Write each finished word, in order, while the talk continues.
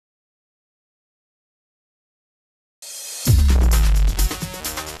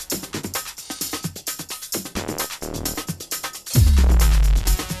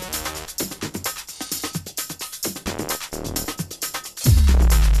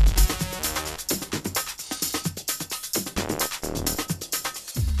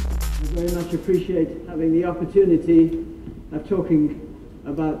very much appreciate having the opportunity of talking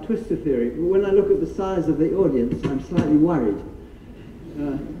about twistor theory. But when I look at the size of the audience, I'm slightly worried.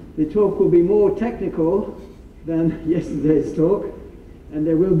 The talk will be more technical than yesterday's talk, and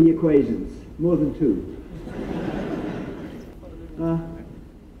there will be equations, more than two.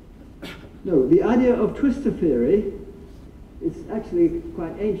 No, the idea of twistor theory is actually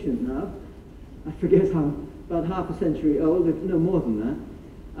quite ancient now. I forget how, about half a century old, if no more than that.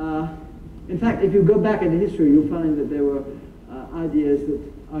 In fact, if you go back into history, you'll find that there were ideas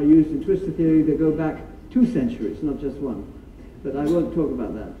that are used in twistor theory that go back 2 centuries, not just one. But I won't talk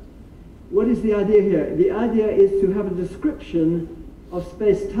about that. What is the idea here? The idea is to have a description of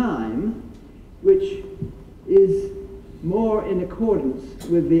space-time which is more in accordance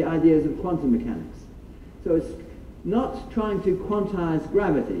with the ideas of quantum mechanics. So it's not trying to quantize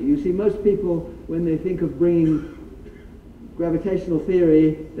gravity. You see, most people, when they think of bringing gravitational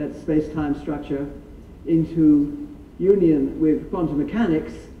theory, that space-time structure, into union with quantum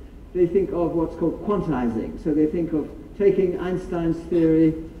mechanics, they think of what's called quantizing. So they think of taking Einstein's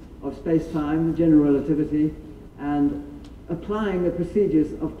theory of space-time, general relativity, and applying the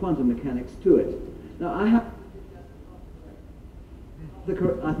procedures of quantum mechanics to it. Now, I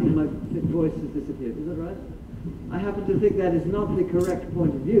think my voice has disappeared. Is that right? I happen to think that is not the correct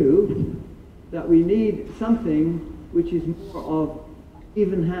point of view, that we need something which is more of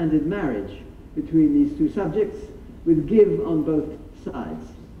even-handed marriage between these two subjects, with give on both sides.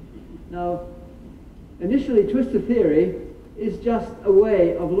 Now, initially, twistor theory is just a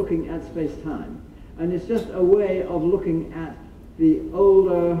way of looking at space-time, and it's just a way of looking at the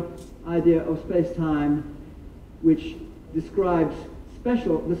older idea of space-time, which describes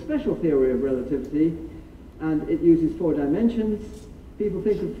the special theory of relativity, and it uses 4 dimensions. People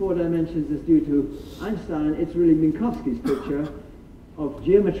think of 4 dimensions as due to Einstein. It's really Minkowski's picture of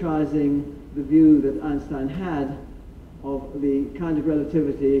geometrizing the view that Einstein had of the kind of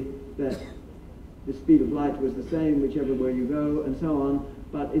relativity that the speed of light was the same whichever way you go, and so on,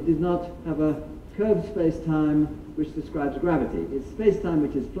 but it did not have a curved space-time which describes gravity. It's space-time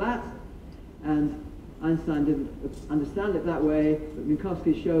which is flat, and Einstein didn't understand it that way, but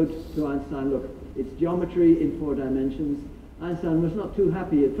Minkowski showed to Einstein, look, it's geometry in 4 dimensions. Einstein was not too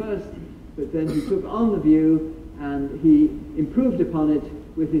happy at first, but then he took on the view and he improved upon it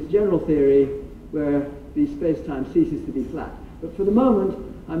with his general theory where the space-time ceases to be flat. But for the moment,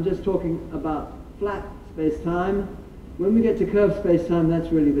 I'm just talking about flat space-time. When we get to curved space-time,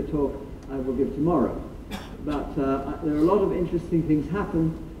 that's really the talk I will give tomorrow. But there are a lot of interesting things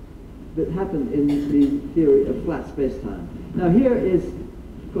that happen in the theory of flat space-time. Now here is,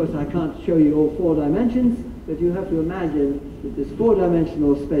 of course I can't show you all 4 dimensions, but you have to imagine that this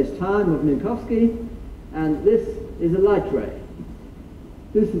 4-dimensional space-time of Minkowski, and this is a light ray.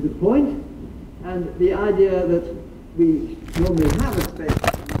 This is a point, and the idea that we normally have of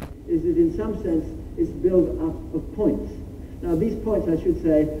space-time is that in some sense it's built up of points. Now these points, I should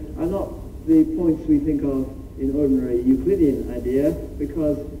say, are not the points we think of in ordinary Euclidean idea,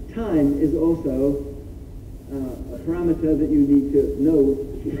 because time is also a parameter that you need to know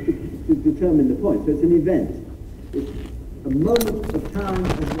to determine the point. So it's an event. It's a moment of time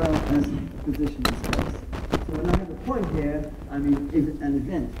as well as position in space. So when I have a point here, I mean an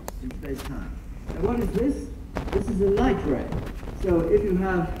event in space-time. Now what is this? This is a light ray. So if you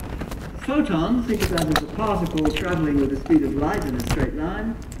have a photon, think of that as a particle traveling with the speed of light in a straight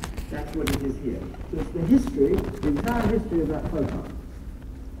line. That's what it is here. So it's the history, the entire history of that photon.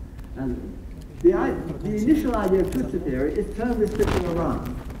 And the initial idea of twistor theory is turn this picture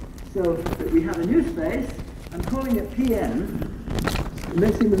around. So that we have a new space. I'm calling it Pn. It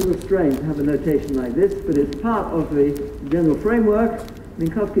may seem a little strange to have a notation like this, but it's part of the general framework.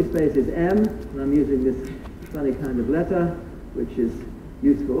 Minkowski space is M, and I'm using this funny kind of letter, which is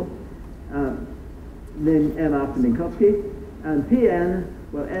useful. Then M after Minkowski. And Pn,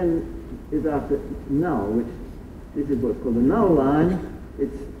 well, N is after null, which this is what's called the null line.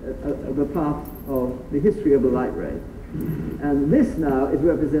 It's of a path of the history of a light ray. And this now is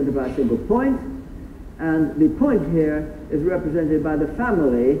represented by a single point, and the point here is represented by the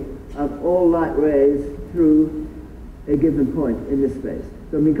family of all light rays through a given point in this space.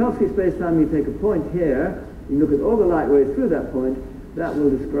 So Minkowski space-time, you take a point here, you look at all the light rays through that point, that will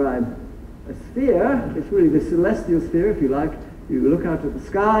describe a sphere. It's really the celestial sphere, if you like. You look out at the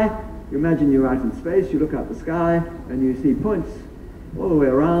sky, you imagine you're out in space, you look out the sky, and you see points all the way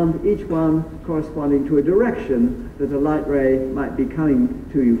around, each one corresponding to a direction that a light ray might be coming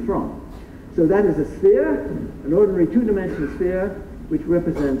to you from. So that is a sphere, an ordinary 2-dimensional sphere, which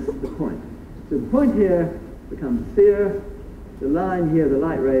represents the point. So the point here becomes a sphere, the line here, the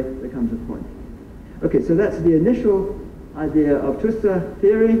light ray, becomes a point. Okay, so that's the initial idea of twistor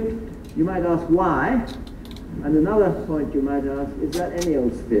theory. You might ask why, and another point you might ask, is that any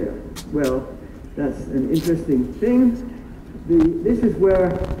old sphere? Well, that's an interesting thing. This is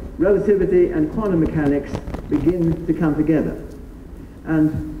where relativity and quantum mechanics begin to come together.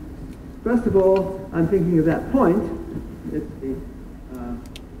 And first of all, I'm thinking of that point. It's the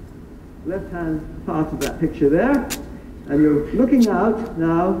left-hand part of that picture there. And you're looking out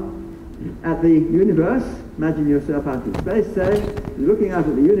now at the universe. Imagine yourself out in space, say. You're looking out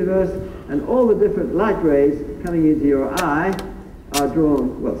at the universe, and all the different light rays coming into your eye are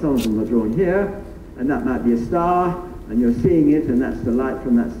drawn, well, some of them are drawn here, and that might be a star, and you're seeing it, and that's the light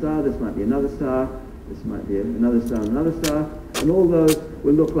from that star. This might be another star, this might be another star, another star, and all those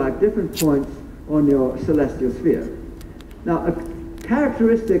will look like different points on your celestial sphere. Now, a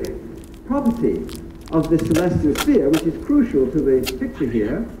characteristic property of the celestial sphere, which is crucial to the picture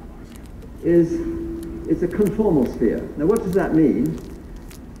here, is it's a conformal sphere. Now, what does that mean?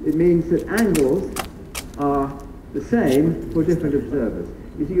 It means that angles are the same for different observers.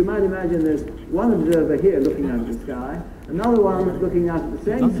 You see, you might imagine there's one observer here looking out at the sky, another one looking out at the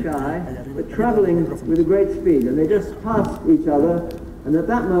same sky, but traveling with a great speed, and they just pass each other, and at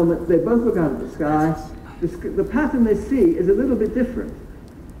that moment they both look out at the sky. The pattern they see is a little bit different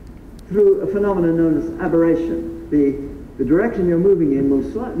through a phenomenon known as aberration. The direction you're moving in will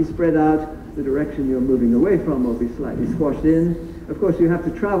slightly spread out, the direction you're moving away from will be slightly squashed in. Of course, you have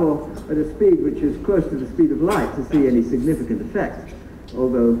to travel at a speed which is close to the speed of light to see any significant effect,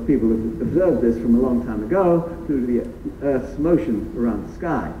 although people have observed this from a long time ago through the Earth's motion around the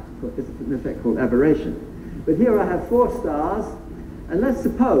sky. It's an effect called aberration. But here I have 4 stars, and let's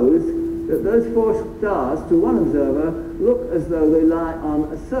suppose that those 4 stars, to one observer, look as though they lie on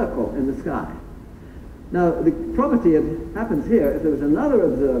a circle in the sky. Now, the property that happens here, if there was another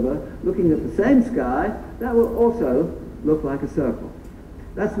observer looking at the same sky, that will also look like a circle.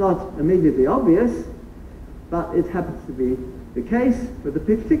 That's not immediately obvious, but it happens to be the case for the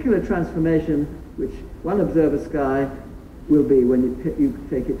particular transformation which one observer's sky will be when you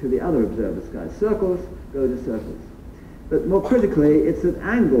take it to the other observer's sky. Circles go to circles. But more critically, it's that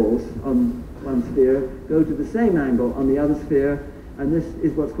angles on one sphere go to the same angle on the other sphere, and this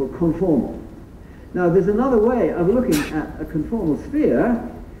is what's called conformal. Now, there's another way of looking at a conformal sphere,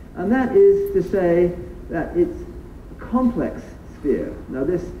 and that is to say that it's a complex sphere. Now,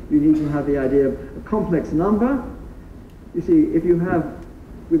 this, you need to have the idea of a complex number. You see, if you have,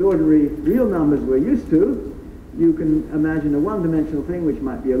 with ordinary real numbers we're used to, you can imagine a one-dimensional thing which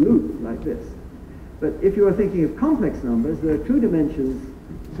might be a loop like this. But if you are thinking of complex numbers, there are 2 dimensions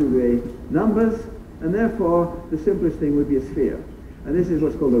to the numbers, and therefore the simplest thing would be a sphere. And this is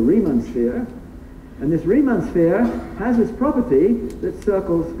what's called a Riemann sphere. And this Riemann sphere has this property that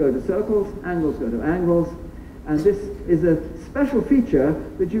circles go to circles, angles go to angles, and this is a special feature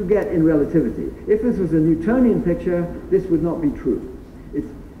that you get in relativity. If this was a Newtonian picture, this would not be true.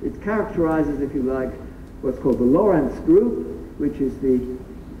 It characterizes, if you like, what's called the Lorentz group, which is the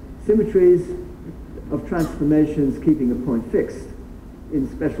symmetries of transformations keeping a point fixed in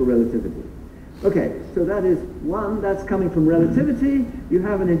special relativity. Okay, so that is one, that's coming from relativity. You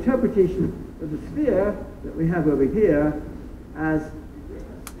have an interpretation of the sphere that we have over here as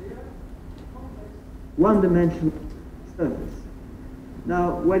one-dimensional surface.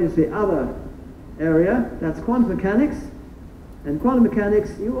 Now, what is the other area? That's quantum mechanics. And quantum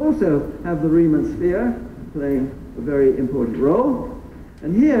mechanics, you also have the Riemann sphere playing a very important role.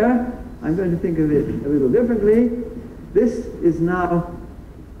 And here, I'm going to think of it a little differently. This is now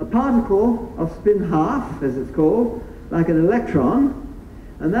a particle of spin half, as it's called, like an electron.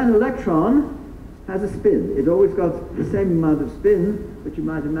 And that electron has a spin. It always got the same amount of spin, but you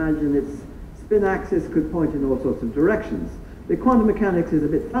might imagine its spin axis could point in all sorts of directions. The quantum mechanics is a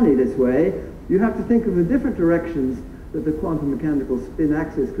bit funny this way. You have to think of the different directions that the quantum mechanical spin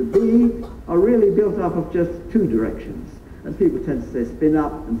axis could be are really built up of just 2 directions. And people tend to say spin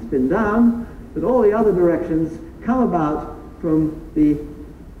up and spin down, but all the other directions come about from the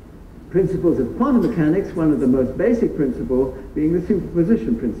principles of quantum mechanics, one of the most basic principles being the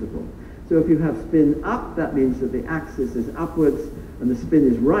superposition principle. So if you have spin up, that means that the axis is upwards and the spin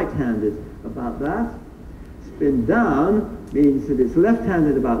is right-handed about that. Spin down means that it's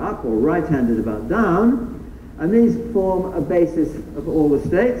left-handed about up or right-handed about down. And these form a basis of all the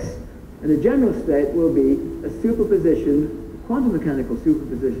states. And a general state will be a superposition, quantum mechanical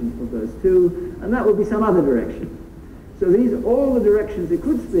superposition of those 2, and that will be some other direction. So these, all the directions it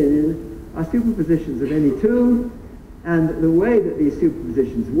could spin in are superpositions of any 2, and the way that these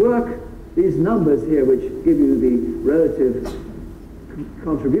superpositions work, these numbers here which give you the relative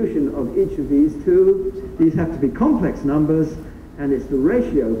contribution of each of these two. These have to be complex numbers, and it's the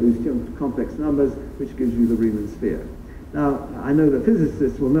ratio of these two complex numbers which gives you the Riemann sphere. Now, I know that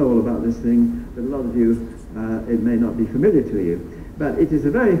physicists will know all about this thing, but a lot of you, it may not be familiar to you. But it is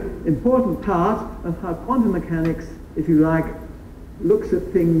a very important part of how quantum mechanics, if you like, looks at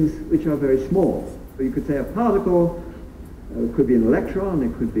things which are very small. So you could say a particle, it could be an electron,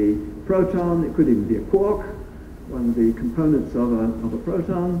 it could be a proton, it could even be a quark, one of the components of a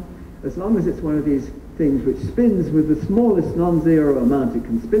proton. As long as it's one of these things which spins with the smallest non-zero amount it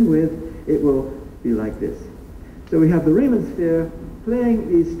can spin with, it will be like this. So we have the Riemann sphere playing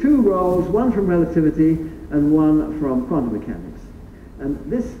these two roles, one from relativity and one from quantum mechanics. And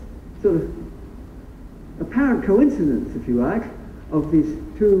this sort of apparent coincidence, if you like, of these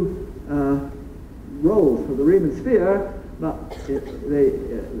two roles for the Riemann sphere, but they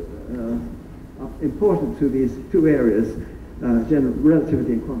are important to these two areas, general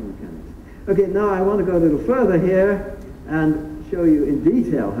relativity and quantum mechanics. Okay, now I want to go a little further here and show you in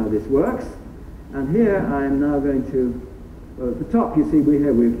detail how this works. And here I am now going to, well, at the top you see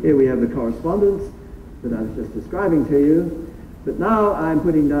here we have the correspondence that I was just describing to you. But now I'm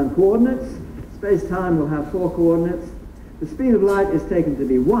putting down coordinates. Space-time will have 4 coordinates. The speed of light is taken to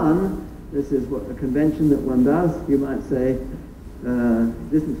be 1. This is what a convention that one does. You might say,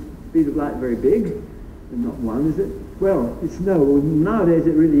 isn't speed of light very big? And not 1, is it? Well, it's no. Nowadays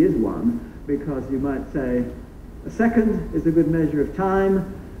it really is 1, because you might say a second is a good measure of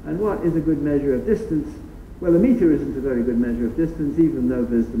time, and what is a good measure of distance? Well, a meter isn't a very good measure of distance, even though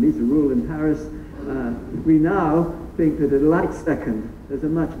there's the meter rule in Paris. We now think that a light second, there's a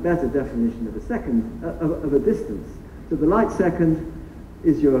much better definition of a second, of a distance. So the light second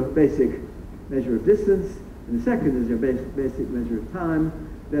is your basic measure of distance, and the second is your basic measure of time.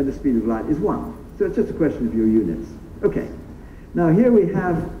 Then the speed of light is 1. So it's just a question of your units. Okay. Now here we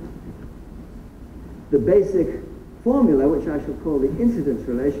have the basic formula, which I shall call the incidence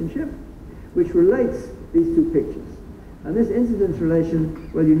relationship, which relates these two pictures. And this incidence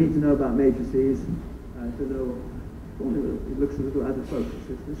relation, well, you need to know about matrices to know formula. It looks a little out of focus.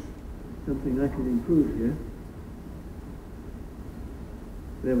 Is this something I can improve here?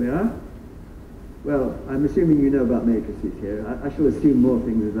 There we are. Well, I'm assuming you know about matrices here. I shall assume more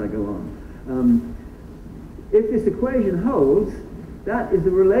things as I go on. If this equation holds, that is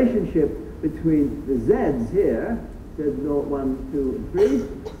the relationship between the z's here, z0, 1, 2, and 3,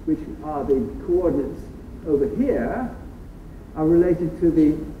 which are the coordinates over here, are related to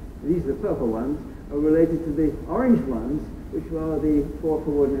the, these are the purple ones, are related to the orange ones, which are the 4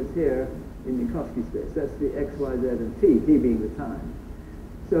 coordinates here in Minkowski space. That's the x, y, z, and t being the time.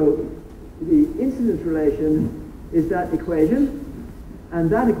 So the incidence relation is that equation, and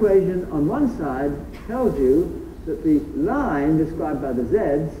that equation on one side tells you that the line described by the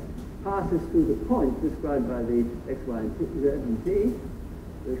z's passes through the point described by the x, y, and z and t,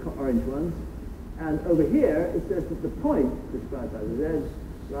 the orange ones. And over here, it says that the point described by the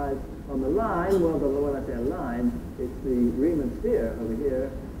z's lies on the line. Well, when I say a line, it's the Riemann sphere over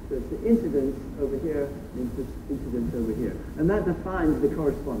here. So it's the incidence over here, incidence over here. And that defines the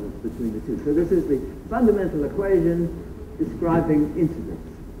correspondence between the two. So this is the fundamental equation describing incidence.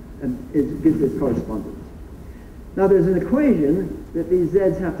 And it gives this correspondence. Now there's an equation that these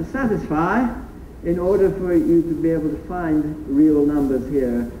z's have to satisfy in order for you to be able to find real numbers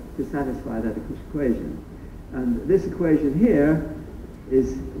here to satisfy that equation. And this equation here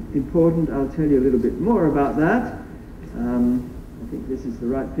is important. I'll tell you a little bit more about that. I think this is the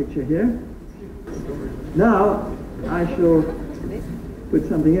right picture here. Now I shall put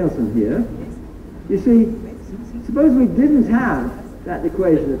something else on here. You see, suppose we didn't have that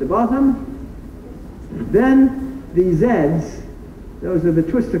equation at the bottom, then the z's, those are the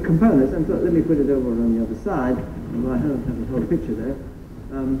twistor components, and so let me put it over on the other side, although I don't have the whole picture there.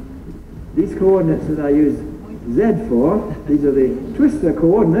 These coordinates that I use z for, these are the twistor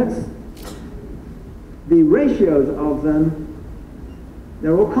coordinates. The ratios of them,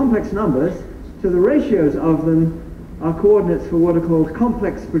 they're all complex numbers, so the ratios of them are coordinates for what are called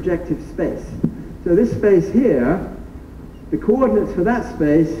complex projective space. So this space here, the coordinates for that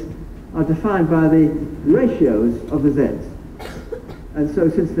space are defined by the ratios of the z's. And so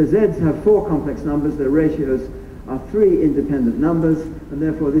since the z's have 4 complex numbers, their ratios are 3 independent numbers, and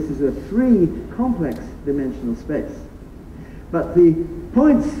therefore this is a 3 complex dimensional space. But the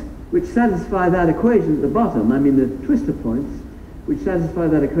points which satisfy that equation at the bottom, I mean the twistor points, which satisfy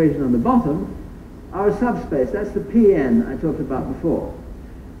that equation on the bottom, are a subspace. That's the Pn I talked about before.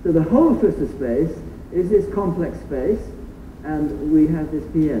 So the whole twistor space is this complex space, and we have this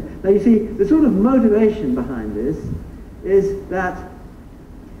Pn. Now you see, the sort of motivation behind this is that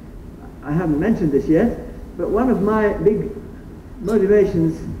I haven't mentioned this yet, but one of my big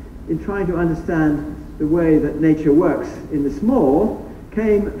motivations in trying to understand the way that nature works in the small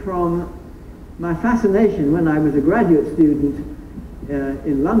came from my fascination when I was a graduate student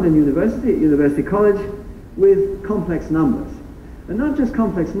in London University, at University College, with complex numbers. And not just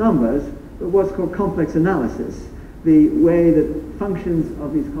complex numbers, but what's called complex analysis, the way that functions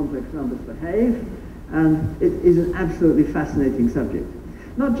of these complex numbers behave, and it is an absolutely fascinating subject.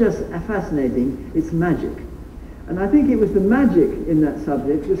 Not just fascinating, it's magic. And I think it was the magic in that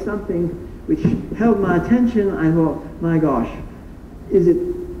subject was something which held my attention. I thought, my gosh, is it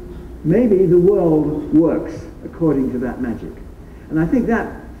maybe the world works according to that magic? And I think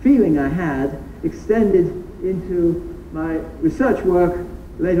that feeling I had extended into my research work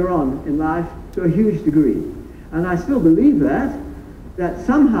later on in life to a huge degree. And I still believe that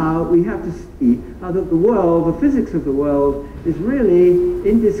somehow we have to see how that the world, the physics of the world, is really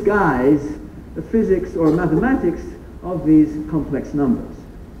in disguise the physics or mathematics of these complex numbers.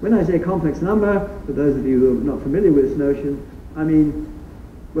 When I say complex number, for those of you who are not familiar with this notion, I mean,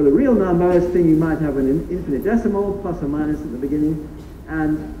 well, a real number is a thing you might have an infinite decimal, plus or minus at the beginning,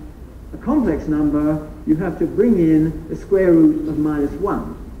 and a complex number, you have to bring in the square root of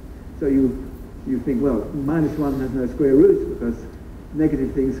 -1. So you think, well, -1 has no square roots because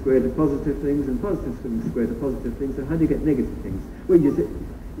negative things square to positive things and positive things square to positive things, so how do you get negative things? Well, you just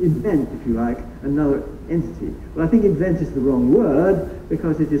invent, if you like, another entity. Well, I think invent is the wrong word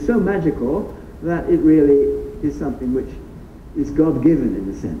because it is so magical that it really is something which is God-given in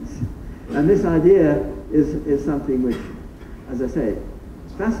a sense. And this idea is something which, as I say,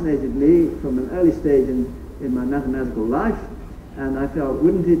 fascinated me from an early stage in my mathematical life, and I felt,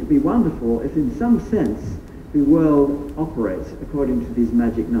 wouldn't it be wonderful if in some sense the world operates according to these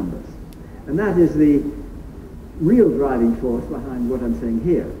magic numbers? And that is the real driving force behind what I'm saying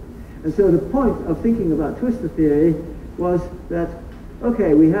here. And so the point of thinking about twistor theory was that,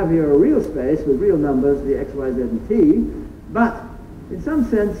 okay, we have here a real space with real numbers, the x, y, z, and t, but in some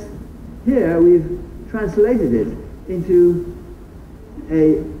sense here we've translated it into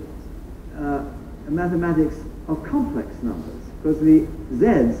a mathematics of complex numbers, because the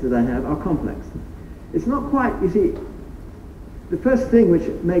z's that I have are complex. It's not quite, you see, the first thing which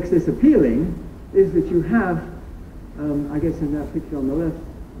makes this appealing is that you have, I guess in that picture on the left,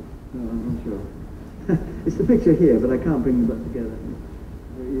 no, I'm not sure. It's the picture here, but I can't bring them up together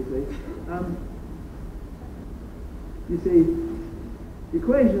very easily. You see, the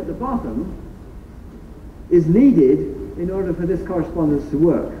equation at the bottom is needed in order for this correspondence to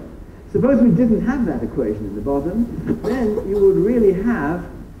work. Suppose we didn't have that equation in the bottom, then you would really have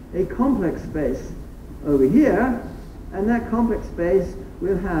a complex space over here, and that complex space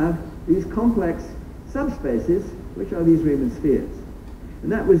will have these complex subspaces, which are these Riemann spheres.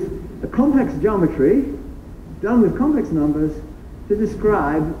 And that was a complex geometry done with complex numbers to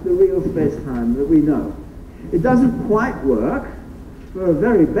describe the real space-time that we know. It doesn't quite work for a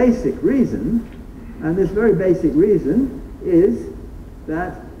very basic reason, and this very basic reason is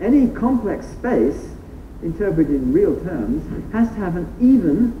that any complex space interpreted in real terms has to have an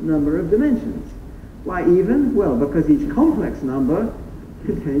even number of dimensions. Why even? Well, because each complex number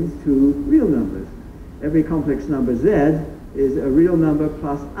contains two real numbers. Every complex number z is a real number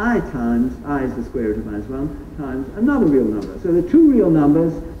plus I times, I is the square root of -1, times another real number. So the two real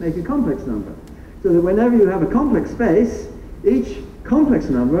numbers make a complex number. So that whenever you have a complex space, each complex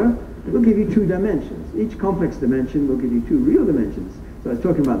number will give you two dimensions. Each complex dimension will give you two real dimensions. So I was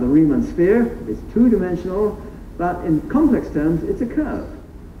talking about the Riemann sphere. It's two-dimensional, but in complex terms, it's a curve.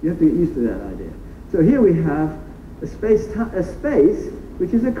 You have to get used to that idea. So here we have a space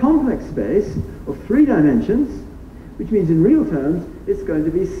which is a complex space of 3 dimensions, which means in real terms, it's going to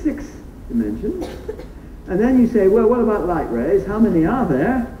be 6 dimensions. And then you say, well, what about light rays? How many are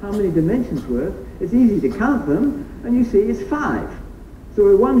there? How many dimensions worth? It's easy to count them, and you see it's 5. So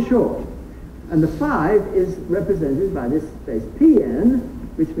we're 1 short. And the 5 is represented by this space Pn,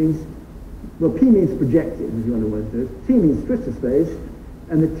 which means, well, P means projective, if you want to word this. T means twistor space,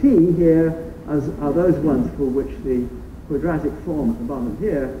 and the T here are those ones for which the quadratic form at the bottom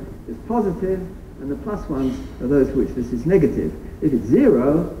here is positive, and the plus ones are those for which this is negative. If it's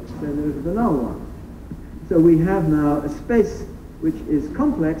 0, then there's the null one. So we have now a space which is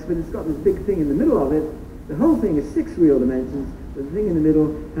complex, but it's got this big thing in the middle of it. The whole thing is 6 real dimensions, but the thing in the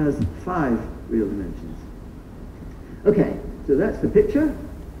middle has 5 real dimensions. Okay, so that's the picture,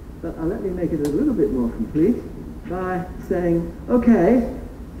 but let me make it a little bit more complete by saying, okay,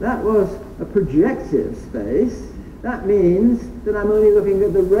 that was a projective space. That means that I'm only looking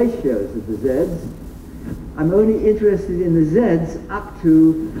at the ratios of the z's. I'm only interested in the z's up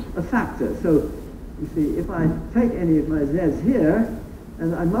to a factor. So you see, if I take any of my z's here,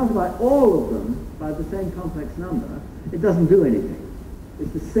 and I multiply all of them by the same complex number, it doesn't do anything.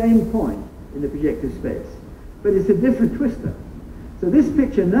 It's the same point in the projective space. But it's a different twister. So this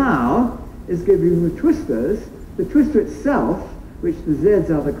picture now is giving the twisters. The twister itself, which the z's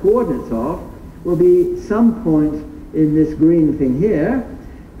are the coordinates of, will be some point in this green thing here.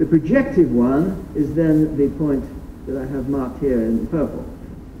 The projective one is then the point that I have marked here in purple.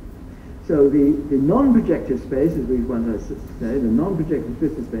 So the non-projective space, as we want to say, the non-projective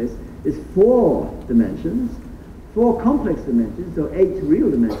twistor space is 4 dimensions, 4 complex dimensions, so 8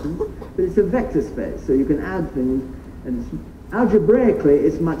 real dimensions, but it's a vector space, so you can add things, and algebraically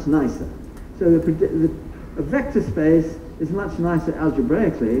it's much nicer. So a vector space is much nicer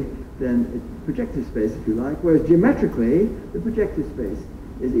algebraically than a projective space, if you like, whereas geometrically the projective space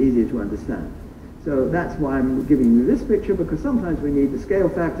is easier to understand. So that's why I'm giving you this picture, because sometimes we need the scale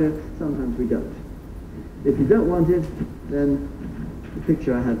factor, sometimes we don't. If you don't want it, then the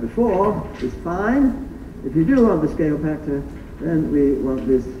picture I had before is fine. If you do want the scale factor, then we want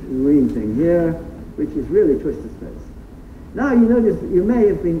this green thing here, which is really twistor space. Now you notice that you may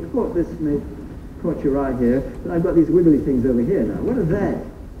have been caught, this may have caught your eye here, but I've got these wiggly things over here now. What are they?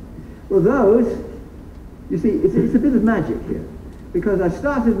 Well, those, you see, it's a bit of magic here, because I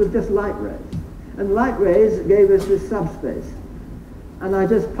started with just light rays. And light rays gave us this subspace. And I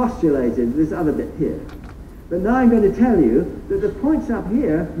just postulated this other bit here. But now I'm going to tell you that the points up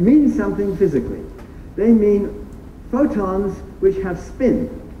here mean something physically. They mean photons which have spin.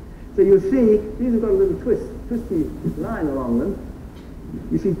 So you'll see, these have got a little twisty line along them.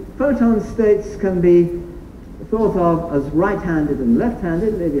 You see, photon states can be thought of as right-handed and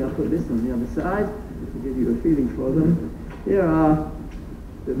left-handed. Maybe I'll put this on the other side to give you a feeling for them. Here are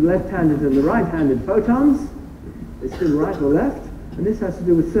the left-handed and the right-handed photons. They spin right or left, and this has to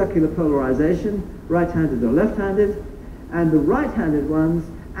do with circular polarization, right-handed or left-handed, and the right-handed ones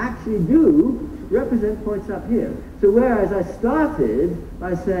actually do represent points up here. So whereas I started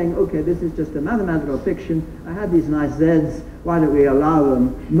by saying, okay, this is just a mathematical fiction, I had these nice z's, why don't we allow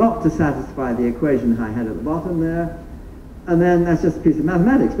them not to satisfy the equation I had at the bottom there, and then that's just a piece of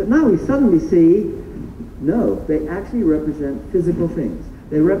mathematics. But now we suddenly see, no, they actually represent physical things.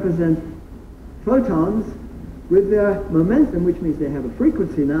 They represent photons with their momentum, which means they have a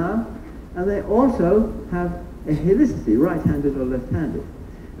frequency now, and they also have a helicity, right-handed or left-handed.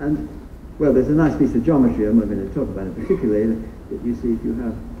 And, well, there's a nice piece of geometry, I'm not going to talk about it particularly, that you see if you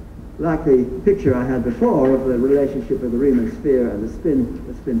have, like the picture I had before of the relationship of the Riemann sphere and the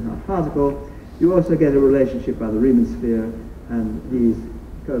spin half particle, you also get a relationship by the Riemann sphere and these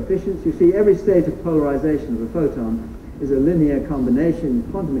coefficients. You see every state of polarization of a photon is a linear combination,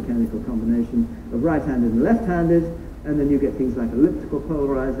 quantum mechanical combination of right-handed and left-handed, and then you get things like elliptical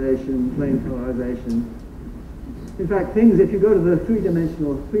polarization, plane polarization. In fact, things, if you go to the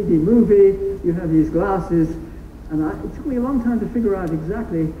three-dimensional 3D movie, you have these glasses, and it took me a long time to figure out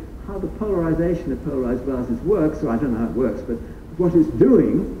exactly how the polarization of polarized glasses works, so I don't know how it works, but what it's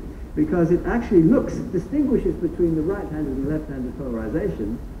doing, because it actually distinguishes between the right-handed and left-handed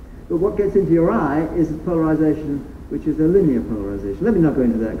polarization, but what gets into your eye is the polarization which is a linear polarization. Let me not go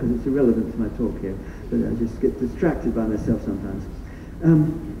into that because it's irrelevant to my talk here, but I just get distracted by myself sometimes.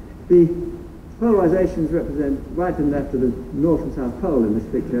 The polarizations represent right and left of the north and south pole in this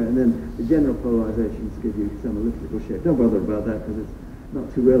picture, and then the general polarizations give you some elliptical shape. Don't bother about that because it's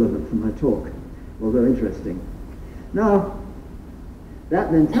not too relevant for my talk, although interesting. Now, that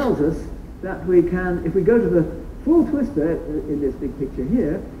then tells us that we can, if we go to the full twister in this big picture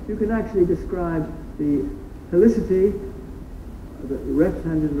here, you can actually describe the helicity, the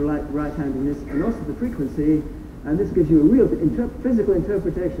left-handed and right-handedness, and also the frequency, and this gives you a real physical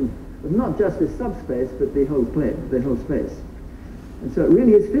interpretation of not just this subspace, but the whole space. And so it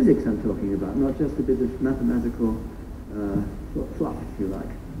really is physics I'm talking about, not just a bit of mathematical fluff, if you like.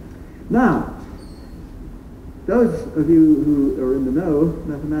 Now, those of you who are in the know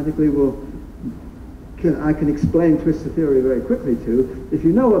mathematically I can explain twistor theory very quickly too. If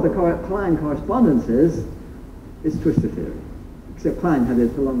you know what the Klein correspondence is, it's twistor theory. Except Klein had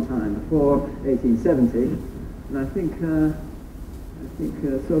it a long time before 1870, and I think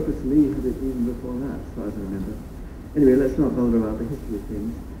Sophus Lee had it even before that, as far as I remember. Anyway, let's not bother about the history of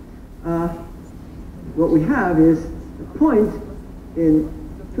things. What we have is a point in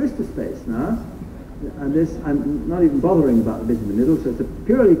twistor space now, and this, I'm not even bothering about the bit in the middle, so it's a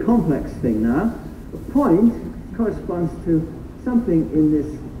purely complex thing now. A point corresponds to something in this,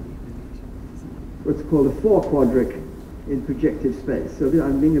 what's called a 4-quadric in projective space. So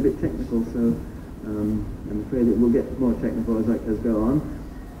I'm being a bit technical, so I'm afraid it will get more technical as I go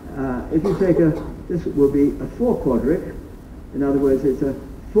on. If you take this will be a 4-quadric. In other words, it's a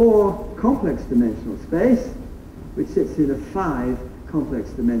 4 complex dimensional space which sits in a 5 complex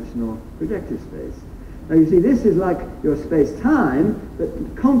dimensional projective space. Now you see, this is like your space-time,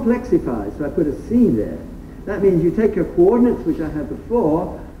 but complexified, so I put a C there. That means you take your coordinates, which I had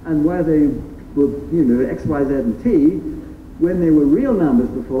before, and where they were, you know, x, y, z, and t, when they were real numbers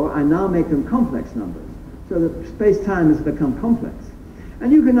before, I now make them complex numbers. So that space-time has become complex.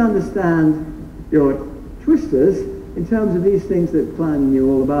 And you can understand your twistors in terms of these things that Klein knew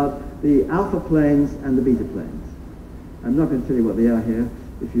all about, the alpha planes and the beta planes. I'm not going to tell you what they are here.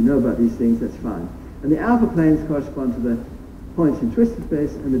 If you know about these things, that's fine. And the alpha planes correspond to the points in twistor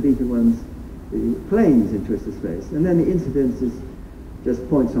space, and the beta ones, the planes in twistor space. And then the incidence is just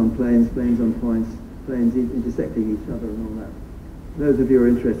points on planes, planes on points, planes intersecting each other and all that. Those of you who are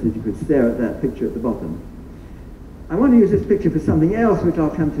interested, you could stare at that picture at the bottom. I want to use this picture for something else, which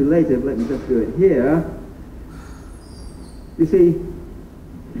I'll come to later, but let me just do it here. You see,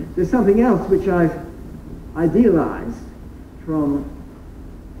 there's something else which I've idealized from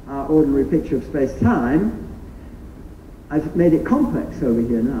our ordinary picture of space-time. I've made it complex over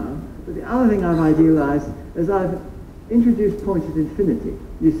here now, but the other thing I've idealized is I've introduced points at infinity.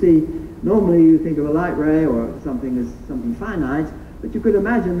 You see, normally you think of a light ray or something as something finite, but you could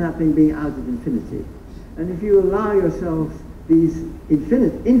imagine that thing being out at infinity. And if you allow yourselves these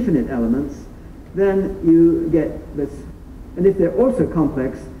infinite elements, then you get this, and if they're also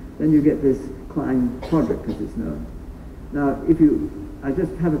complex, then you get this Klein quadric, as it's known. Now, I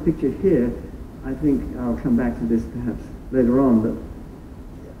just have a picture here. I think I'll come back to this perhaps later on,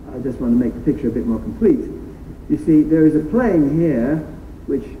 but I just want to make the picture a bit more complete. You see, there is a plane here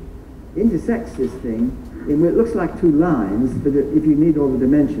which intersects this thing in what it looks like 2 lines, but if you need all the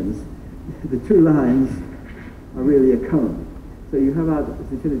dimensions, the 2 lines are really a cone. So you have out at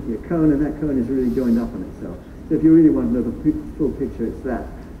infinity a cone, and that cone is really joined up on itself. So if you really want to know the full picture, it's that.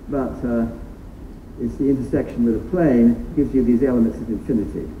 But it's the intersection with a plane gives you these elements of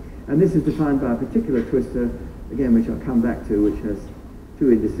infinity. And this is defined by a particular twistor, again, which I'll come back to, which has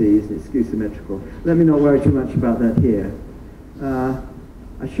 2 indices, and it's skew symmetrical. Let me not worry too much about that here.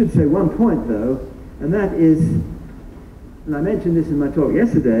 I should say one point, though, and that is, and I mentioned this in my talk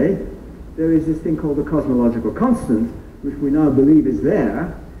yesterday, there is this thing called the cosmological constant, which we now believe is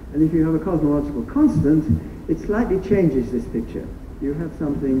there. And if you have a cosmological constant, it slightly changes this picture. You have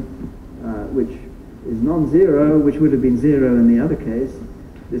something which is non-zero, which would have been 0 in the other case.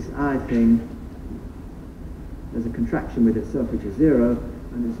 This I thing, there's a contraction with itself which is 0,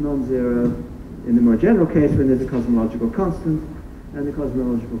 and it's non-zero in the more general case when there's a cosmological constant, and the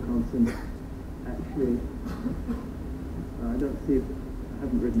cosmological constant actually, I don't see, I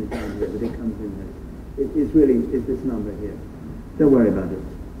haven't written it down here, but it comes in there. It is really this number here. Don't worry about it.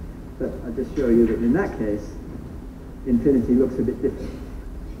 But I'll just show you that in that case, infinity looks a bit different,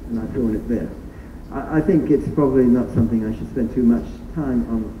 and I've drawn it there. I think it's probably not something I should spend too much time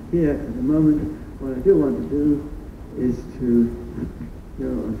on here at the moment. What I do want to do is to go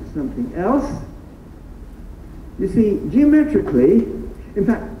on to something else. You see, geometrically, in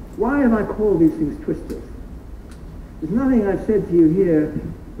fact, why have I called these things twistors? There's nothing I've said to you here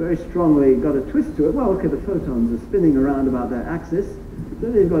very strongly got a twist to it. Well, look at the photons are spinning around about their axis,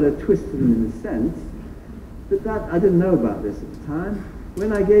 so they've got a twist to them in a sense. But that, I didn't know about this at the time.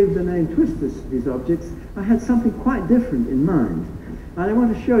 When I gave the name twistors to these objects, I had something quite different in mind. And I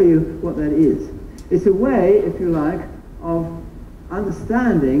want to show you what that is. It's a way, if you like, of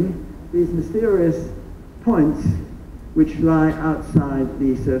understanding these mysterious points which lie outside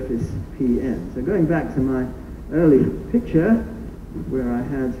the surface Pn. So going back to my early picture, where I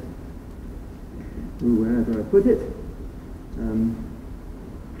had, where do I put it?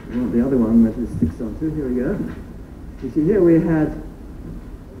 I want the other one that it sticks onto. Here we go. You see, here we had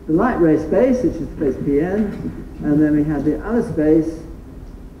the light ray space, which is space Pn, and then we had the other space,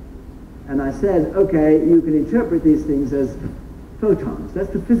 and I said, okay, you can interpret these things as photons. That's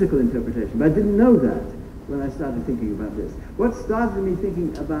the physical interpretation, but I didn't know that when I started thinking about this. What started me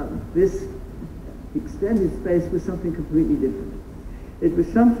thinking about this extended space was something completely different. It was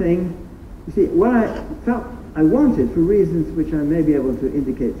something, you see, what I felt I wanted, for reasons which I may be able to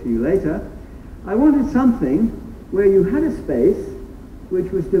indicate to you later, I wanted something where you had a space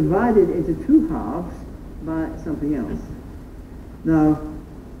which was divided into 2 halves by something else. Now,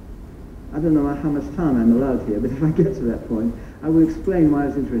 I don't know how much time I'm allowed here, but if I get to that point, I will explain why I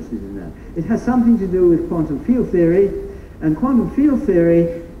was interested in that. It has something to do with quantum field theory, and quantum field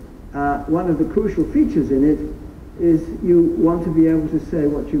theory, one of the crucial features in it is you want to be able to say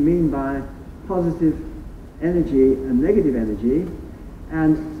what you mean by positive energy and negative energy,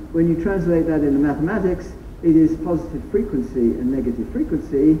 and when you translate that into mathematics, it is positive frequency and negative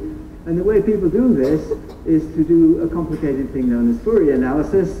frequency. And the way people do this is to do a complicated thing known as Fourier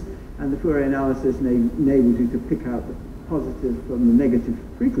analysis, and the Fourier analysis enables you to pick out the positive from the negative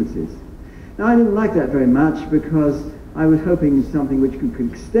frequencies. Now, I didn't like that very much because I was hoping something which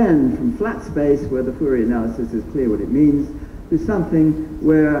could extend from flat space, where the Fourier analysis is clear what it means, to something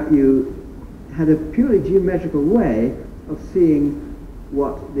where you had a purely geometrical way of seeing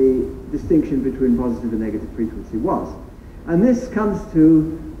what the distinction between positive and negative frequency was. And this comes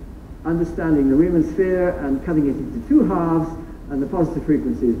to understanding the Riemann sphere and cutting it into two halves, and the positive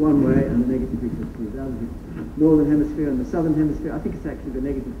frequency is one way and the negative frequency is the other. The northern hemisphere and the southern hemisphere. I think it's actually the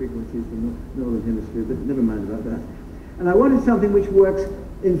negative frequency is the northern hemisphere, but never mind about that. And I wanted something which works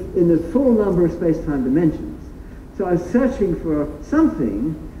in the full number of space-time dimensions. So I was searching for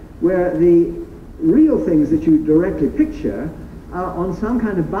something where the real things that you directly picture are on some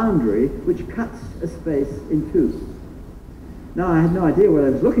kind of boundary which cuts a space in two. Now, I had no idea what I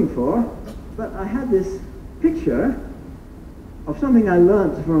was looking for, but I had this picture of something I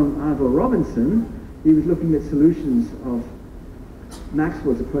learnt from Ivor Robinson. He was looking at solutions of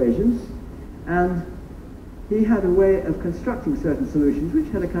Maxwell's equations, and he had a way of constructing certain solutions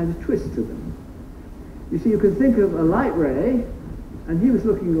which had a kind of twist to them. You see, you can think of a light ray, and he was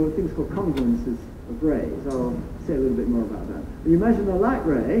looking at things called congruences of rays. I'll say a little bit more about that. You imagine a light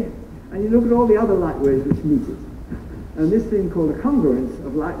ray, and you look at all the other light rays which meet it. And this thing called a congruence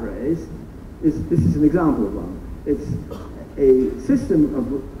of light rays, this is an example of one. It's a system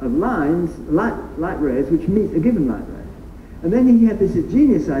of lines, light rays, which meet a given light ray. And then he had this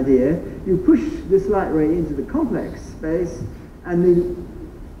genius idea: you push this light ray into the complex space, and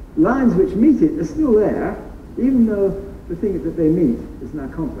the lines which meet it are still there, even though the thing that they meet is now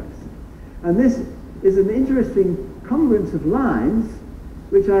complex. And this is an interesting congruence of lines,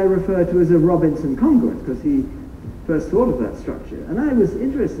 which I refer to as a Robinson congruence, because he first thought of that structure. And I was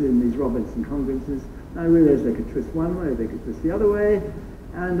interested in these Robinson congruences. I realized they could twist one way, they could twist the other way,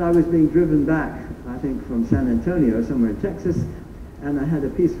 and I was being driven back, I think, from San Antonio, somewhere in Texas, and I had a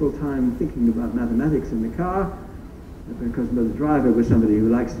peaceful time thinking about mathematics in the car, because the driver was somebody who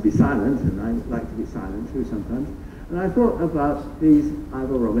likes to be silent, and I like to be silent too sometimes. And I thought about these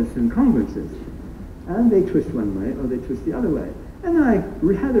Ivor Robinson congruences, and they twist one way or they twist the other way. And I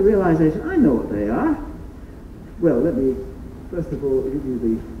had a realization: I know what they are. Well, let me first of all give you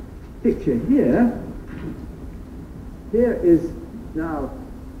the picture here. Here is now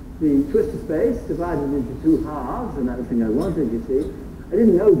the twistor space divided into two halves, and that's the thing I wanted, you see. I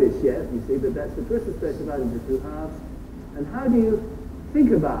didn't know this yet, you see, but that's the twistor space divided into two halves. And how do you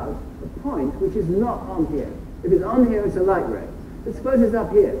think about a point which is not on here? If it's on here, it's a light ray. But suppose it's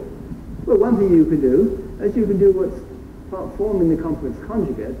up here. Well, one thing you can do is you can do what's forming the complex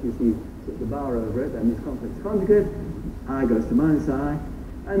conjugate. You see, put the bar over it, and this complex conjugate, I goes to minus I,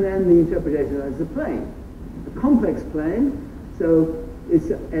 and then the interpretation is a plane. A complex plane, so it's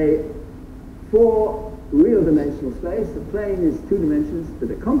a 4 real dimensional space. The plane is 2 dimensions, but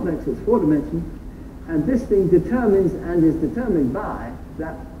the complex is 4 dimensions, and this thing determines and is determined by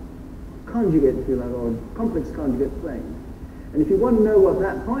that conjugate, if you like, or complex conjugate plane. And if you want to know what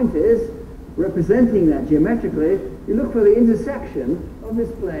that point is, representing that geometrically, you look for the intersection of this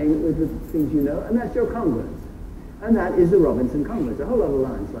plane with the things you know, and that's your congruence. And that is the Robinson congruence, a whole lot of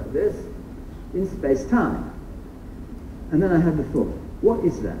lines like this in space-time. And then I had the thought, what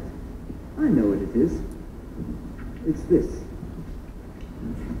is that? I know what it is. It's this.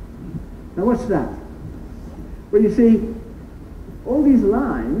 Now what's that? Well, you see, all these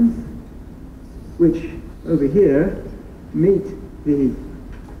lines, which over here meet the,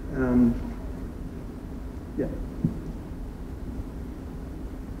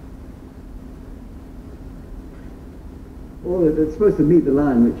 it's supposed to meet the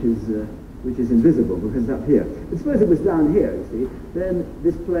line which is invisible because it's up here. But suppose it was down here, you see, then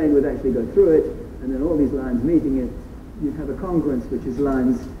this plane would actually go through it, and then all these lines meeting it, you'd have a congruence which is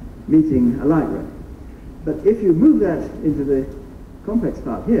lines meeting a light ray. But if you move that into the complex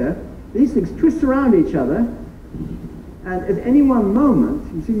part here, these things twist around each other, and at any one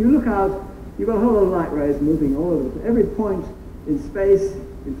moment, you see, you look out, you've got a whole lot of light rays moving all over the place. Every point in space,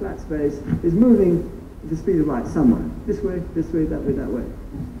 in flat space, is moving at the speed of light somewhere. This way, that way, that way.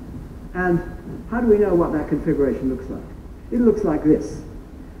 And how do we know what that configuration looks like? It looks like this.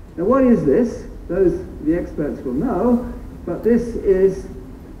 Now what is this? The experts will know, but this is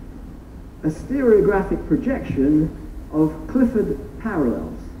a stereographic projection of Clifford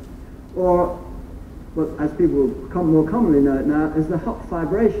parallels, or what, as people more commonly know it now, as the Hopf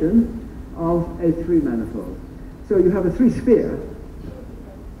fibration, of a 3-manifold. So you have a 3-sphere,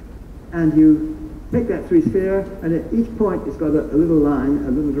 and you take that 3-sphere, and at each point it's got a little line,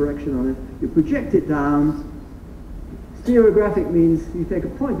 a little direction on it. You project it down. Stereographic means you take a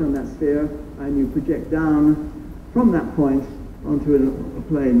point on that sphere, and you project down from that point onto a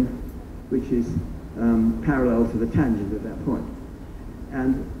plane which is parallel to the tangent at that point.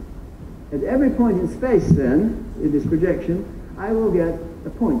 And at every point in space then, in this projection, I will get a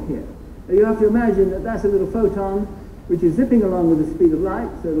point here. Now you have to imagine that that's a little photon which is zipping along with the speed of light,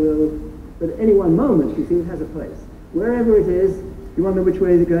 but at any one moment, you see, it has a place. Wherever it is, you wonder which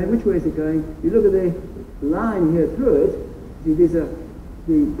way is it going, which way is it going. You look at the line here through it, see these are,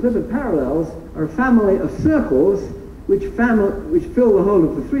 the Clifford parallels are a family of circles which fill the whole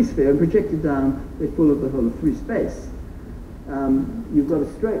of the 3-sphere, and projected down, they fill up the whole of 3 space. You've got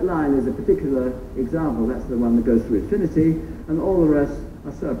a straight line as a particular example, that's the one that goes through infinity, and all the rest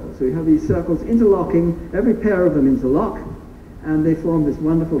are circles. So you have these circles interlocking, every pair of them interlock, and they form this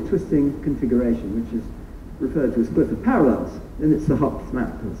wonderful twisting configuration, which is referred to as Clifford parallels. And it's the Hopf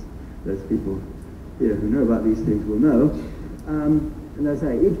map, as those people here who know about these things will know. And as I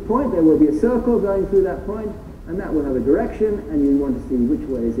say, each point there will be a circle going through that point, and that will have a direction, and you want to see which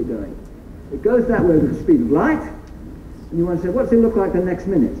way is it going. It goes that way with the speed of light, and you want to say, what's it look like the next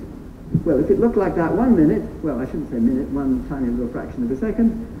minute? Well, if it looked like that 1 minute, well, I shouldn't say minute, one tiny little fraction of a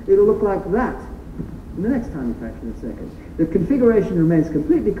second, it'll look like that in the next tiny fraction of a second. The configuration remains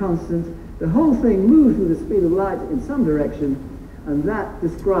completely constant. The whole thing moves with the speed of light in some direction, and that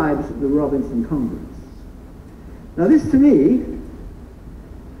describes the Robinson congruence. Now this, to me,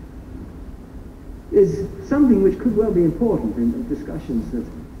 is something which could well be important in the discussions that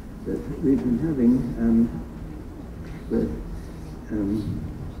we've been having with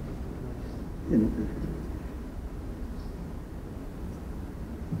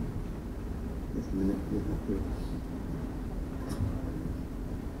just a minute, we'll have to.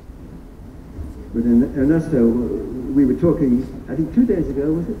 With Ernesto, we were talking, I think 2 days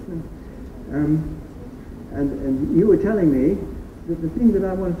ago, was it? And you were telling me that the thing that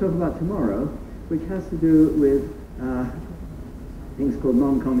I want to talk about tomorrow, which has to do with things called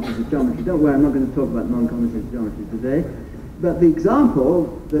non-commutative geometry. Don't worry, I'm not going to talk about non-commutative geometry today. But the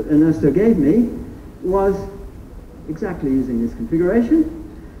example that Ernesto gave me was exactly using this configuration.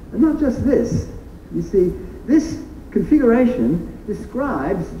 And not just this. You see, this configuration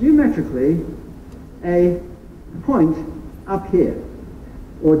describes geometrically a point up here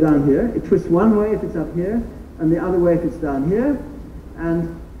or down here. It twists one way if it's up here, and the other way if it's down here.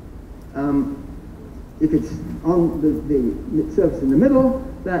 And if it's on the surface in the middle,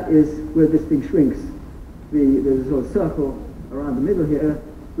 that is where this thing shrinks. There's a sort of circle around the middle here,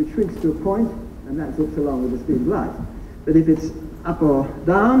 which shrinks to a point, and that zips along with the speed of light. But if it's up or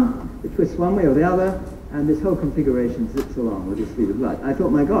down, it twists one way or the other, and this whole configuration zips along with the speed of light. I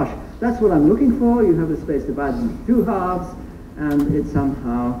thought, my gosh, that's what I'm looking for. You have the space divided into 2 halves, and it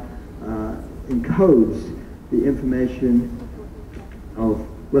somehow encodes the information of,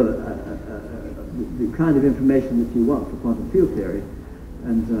 well, the kind of information that you want for quantum field theory.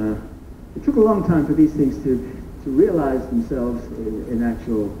 And it took a long time for these things to realize themselves in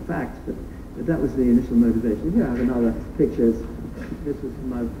actual fact, but that was the initial motivation. Here I have another picture. This was from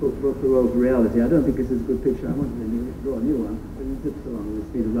my book, The Road to Reality. I don't think this is a good picture. I wanted to draw a new one, but it zips along with the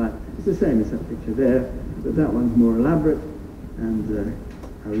speed of light. It's the same as that picture there, but that one's more elaborate, and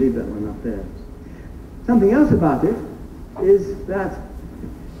I'll leave that one up there. Something else about it is that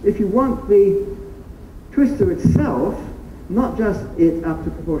if you want the twister itself, not just it up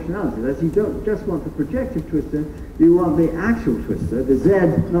to proportionality, that is, you don't just want the projective twister, you want the actual twister, the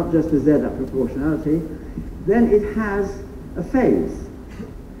Z, not just the Z up to proportionality, then it has a phase.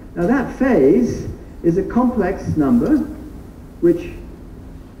 Now that phase is a complex number which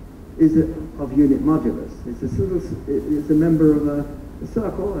is of unit modulus. It's a member of a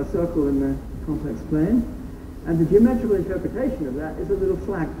circle in the complex plane, and the geometrical interpretation of that is a little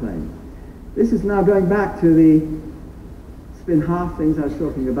flag plane. This is now going back to the spin half things I was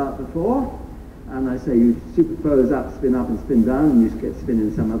talking about before, and I say you superpose up, and spin down, and you get spin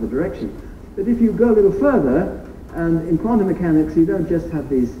in some other direction. But if you go a little further, and in quantum mechanics you don't just have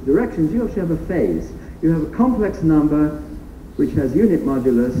these directions, you also have a phase. You have a complex number which has unit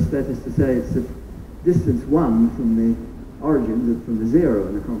modulus, that is to say it's a distance 1 from the origin, from the 0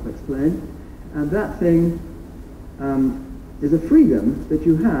 in the complex plane, and that thing is a freedom that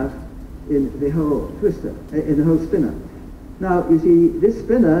you have in the whole twister, in the whole spinner. Now, you see, this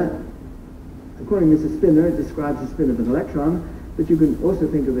spinner, according to Mr. Spinner, it describes the spin of an electron, but you can also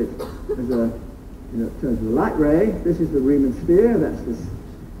think of it as a, in terms of the light ray. This is the Riemann sphere, that's this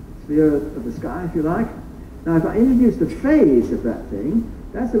sphere of the sky, if you like. Now, if I introduce the phase of that thing,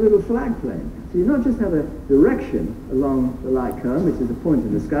 that's a little flag plane. So you not just have a direction along the light cone, which is a point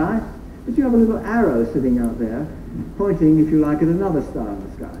in the sky, but you have a little arrow sitting out there, pointing, if you like, at another star in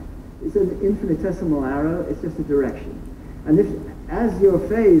the sky. It's an infinitesimal arrow, it's just a direction. And as your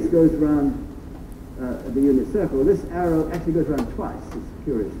phase goes around the unit circle, this arrow actually goes around twice. It's a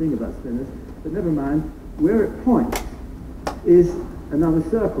curious thing about spinners, but never mind. Where it points is another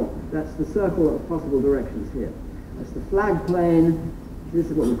circle. That's the circle of possible directions here. That's the flag plane. This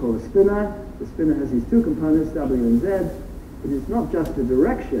is what we call a spinner. The spinner has these two components, W and Z. It is not just a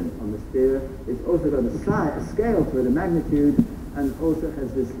direction on the sphere, it's also got a scale to it, a magnitude, and also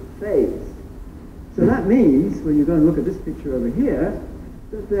has this phase. So that means, when you go and look at this picture over here,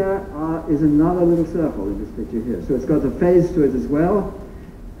 that there is another little circle in this picture here. So it's got a phase to it as well,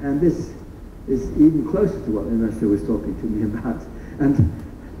 and this is even closer to what the investor was talking to me about. And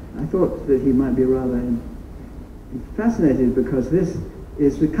I thought that he might be rather fascinated, because this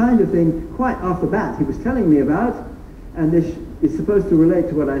is the kind of thing, quite off the bat, he was telling me about, and this is supposed to relate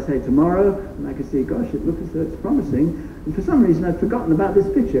to what I say tomorrow, and I could see, gosh, it looks as though it's promising, and for some reason I'd forgotten about this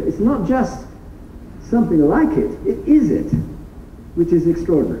picture. It's not just something like it, it is it, which is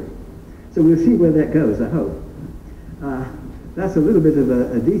extraordinary. So we'll see where that goes, I hope. That's a little bit of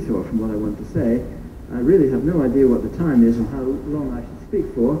a detour from what I want to say. I really have no idea what the time is and how long I should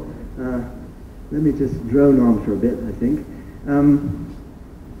speak for. Let me just drone on for a bit, I think.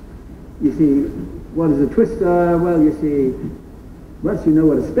 You see, what is a twister? Well, you see, once you know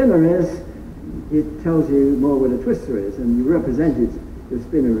what a spinner is, it tells you more what a twister is, and you represent it, your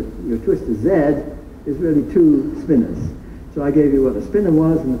spinner, your twister Z is really two spinners. So I gave you what a spinner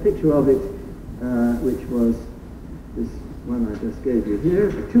was and the picture of it, which was this one I just gave you here,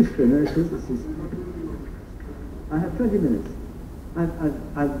 the two spinners. I have 20 minutes.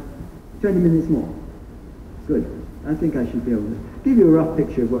 I've 20 minutes more. Good. I think I should be able to give you a rough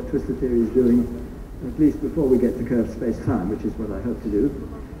picture of what twistor theory is doing, at least before we get to curved space-time, which is what I hope to do.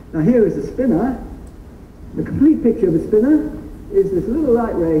 Now here is a spinner. The complete picture of a spinner is this little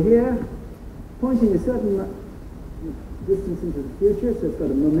light ray here, pointing a certain distance into the future, so it's got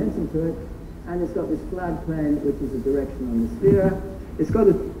a momentum to it, and it's got this flag plane, which is a direction on the sphere. It's got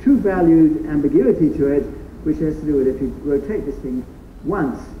a two-valued ambiguity to it, which has to do with if you rotate this thing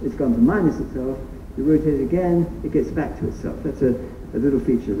once, it's gone to minus itself. You rotate it again, it gets back to itself. That's a little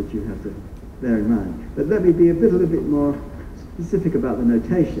feature that you have to bear in mind. But let me be a little bit more specific about the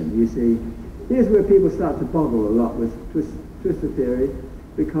notation. You see, here's where people start to boggle a lot with twistor theory,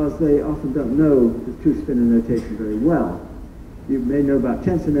 because they often don't know the two-spinner notation very well. You may know about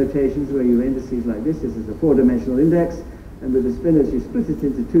tensor notations where you have indices like this. This is a four-dimensional index, and with the spinners you split it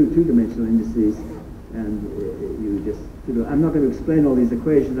into two-dimensional indices, and you just, I'm not going to explain all these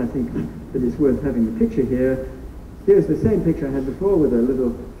equations. I think that it's worth having the picture here. Here's the same picture I had before with a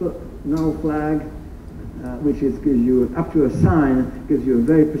little null flag, which gives you, up to a sign, gives you a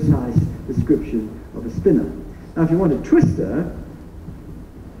very precise description of a spinner. Now if you want a twister,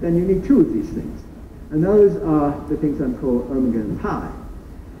 then you need two of these things. And those are the things I'm called omega and pi.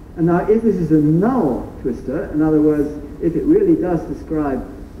 And now if this is a null twister, in other words, if it really does describe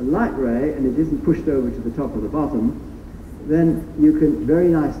a light ray and it isn't pushed over to the top or the bottom, then you can very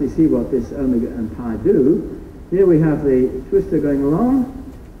nicely see what this omega and pi do. Here we have the twister going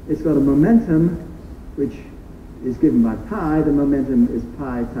along. It's got a momentum which is given by pi. The momentum is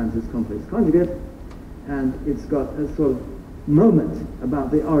pi times its complex conjugate, and it's got a sort of moment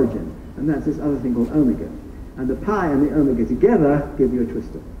about the origin, and that's this other thing called omega. And the pi and the omega together give you a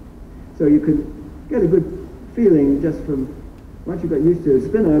twister. So you can get a good feeling just from, once you've got used to a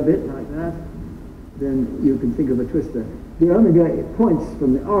spinner a bit like that, then you can think of a twister. The omega, it points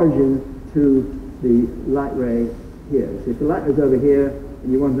from the origin to the light ray here. So if the light ray's over here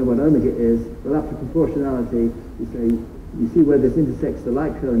and you want to know what omega is, well, up to proportionality, you say, you see where this intersects the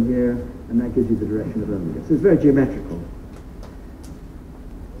light cone here, and that gives you the direction of omega. So it's very geometrical.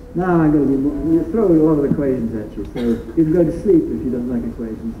 Now I'm going to throw a lot of equations at you, so you can go to sleep if you don't like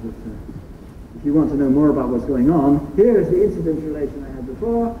equations, but if you want to know more about what's going on, here is the incidence relation I had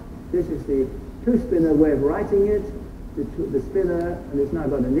before. This is the two-spinner way of writing it. The spinner, and it's now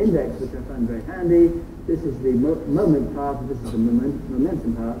got an index, which I find very handy. This is the moment part, this is the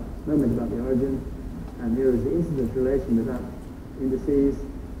momentum part, moment about the origin. And here is the incidence relation without indices,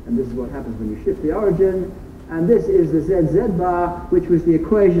 and this is what happens when you shift the origin. And this is the ZZ bar, which was the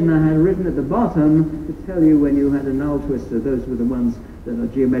equation I had written at the bottom to tell you when you had a null twister. Those were the ones that are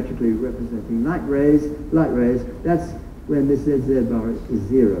geometrically representing light rays. That's when this ZZ bar is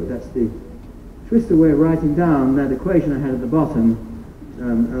 0. That's the twistor way of writing down that equation I had at the bottom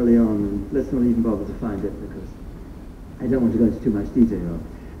early on, and let's not even bother to find it because I don't want to go into too much detail.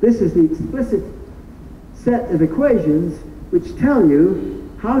 This is the explicit set of equations which tell you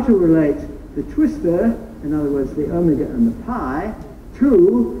how to relate the twistor, in other words the omega and the pi,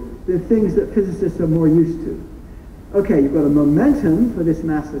 to the things that physicists are more used to. Okay, you've got a momentum for this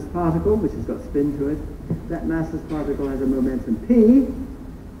massless particle, which has got spin to it. That massless particle has a momentum p,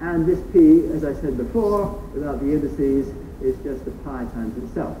 and this p, as I said before, without the indices, is just a pi times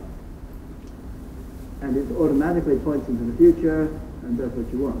itself. And it automatically points into the future and does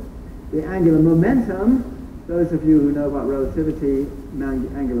what you want. The angular momentum, those of you who know about relativity,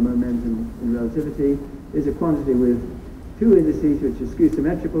 angular momentum in relativity, is a quantity with two indices which are skew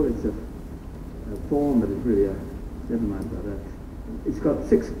symmetrical. It's a form, but it's really a, never mind about that. It's got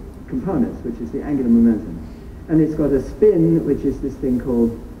 6 components, which is the angular momentum. And it's got a spin, which is this thing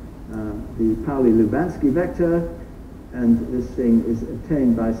called the Pauli-Lubansky vector, and this thing is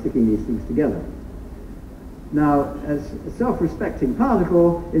obtained by sticking these things together. Now, as a self-respecting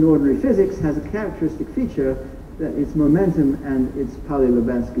particle in ordinary physics has a characteristic feature that its momentum and its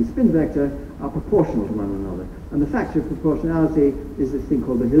Pauli-Lubansky spin vector are proportional to one another. And the factor of proportionality is this thing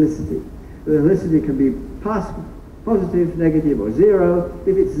called the helicity. The helicity can be positive, negative, or 0.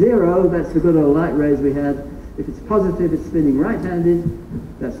 If it's 0, that's the good old light rays we had. If it's positive, it's spinning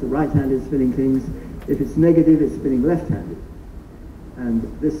right-handed. That's the right-handed spinning things. If it's negative, it's spinning left-handed.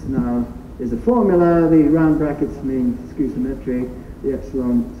 And this now is a formula. The round brackets mean skew symmetry. The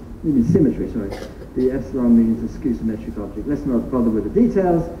epsilon means symmetry, sorry. The epsilon means a skew symmetric object. Let's not bother with the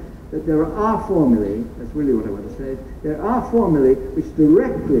details. But there are formulae, that's really what I want to say, there are formulae which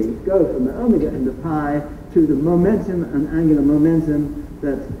directly go from the omega and the pi to the momentum and angular momentum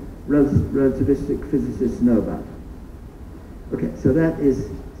that relativistic physicists know about. Okay, so that is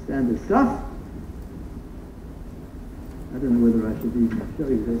standard stuff. I don't know whether I should even show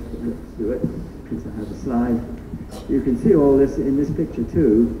you this, but let's do it, since I have a slide. You can see all this in this picture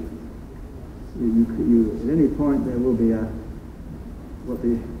too. At any point there will be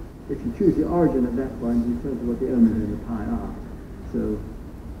if you choose the origin at that point, you tell you what the omega and the pi are. So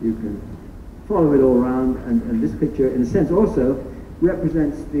you can follow it all around, and this picture, in a sense, also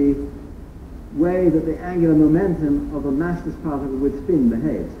represents the way that the angular momentum of a massless particle with spin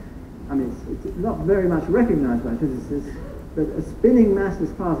behaves. I mean, it's not very much recognized by physicists, but a spinning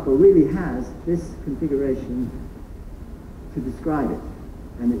massless particle really has this configuration to describe it,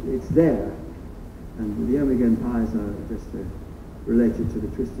 and it's there. And the omega and pi's are just related to the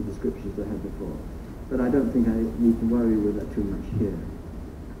twisted descriptions I had before. But I don't think I need to worry with that too much here.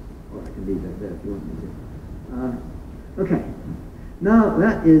 Or I can leave that there if you want me to. Okay. Now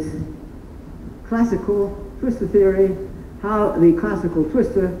that is classical twistor theory, how the classical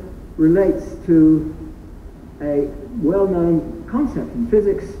twistor relates to a well-known concept in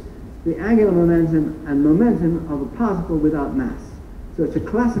physics, the angular momentum and momentum of a particle without mass. So it's a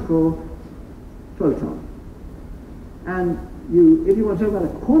classical photon. And if you want to talk about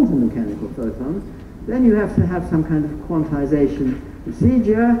a quantum mechanical photon, then you have to have some kind of quantization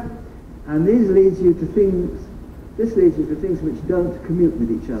procedure, and this leads you to things which don't commute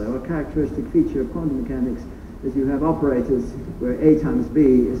with each other. A characteristic feature of quantum mechanics is you have operators where A times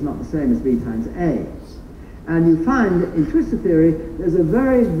B is not the same as B times A. And you find in twistor theory there's a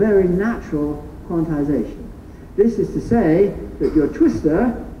very, very natural quantization. This is to say that your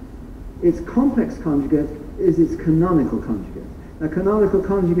twistor, its complex conjugate, is its canonical conjugate. Now, canonical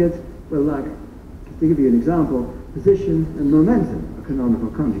conjugate, well, like, to give you an example, position and momentum are canonical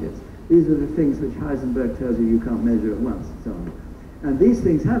conjugates. These are the things which Heisenberg tells you can't measure at once, and so on. And these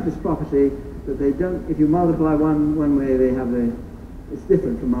things have this property that they don't, if you multiply one way, it's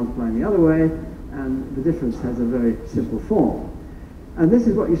different from multiplying the other way, and the difference has a very simple form. And this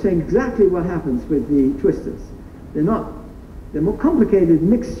is what you're saying, exactly what happens with the twistors. They're more complicated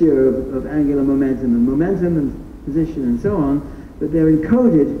mixture of angular momentum and position and so on, but they're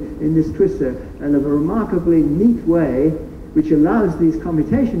encoded in this twistor in a remarkably neat way, which allows these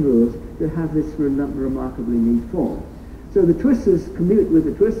commutation rules to have this remarkably neat form. So the twistors commute with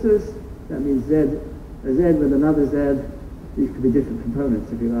the twistors. That means a Z with another Z. These could be different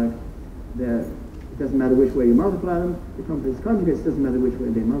components, if you like. It doesn't matter which way you multiply them. The complex conjugates doesn't matter which way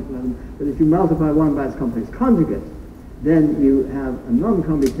they multiply them. But if you multiply one by its complex conjugate, then you have a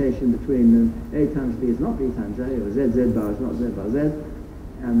non-commutation between them. A times B is not B times A, or Z bar is not Z bar Z.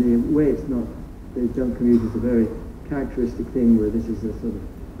 And the way they don't commute is a very characteristic thing where this is a sort of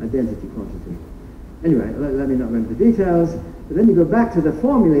identity quantity. Anyway, let me not go into the details. But then you go back to the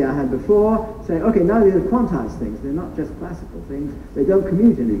formulae I had before, say, okay, now these are quantized things. They're not just classical things. They don't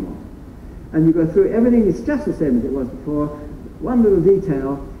commute anymore. And you go through everything, it's just the same as it was before. one little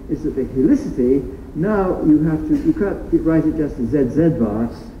detail is that the helicity, now you can't write it just as ZZ bar.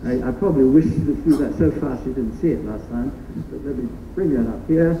 I probably wish to do that so fast you didn't see it last time, but let me bring that up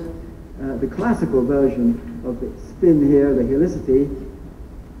here. The classical version of the spin here, the helicity,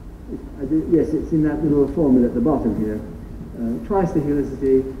 yes, it's in that little formula at the bottom here. Twice the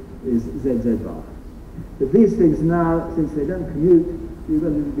helicity is ZZ bar. But these things now, since they don't commute, you're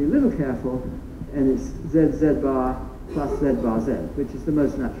going to be a little careful, and it's ZZ bar plus Z bar Z, which is the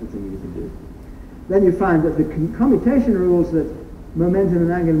most natural thing you can do. Then you find that the commutation rules that momentum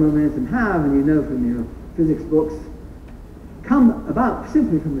and angular momentum have, and you know from your physics books, come about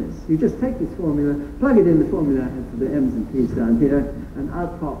simply from this. You just take this formula, plug it in the formula for the m's and p's down here, and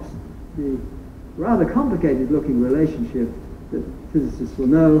out pops the rather complicated looking relationship that physicists will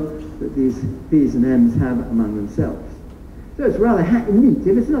know that these p's and m's have among themselves. So it's rather neat.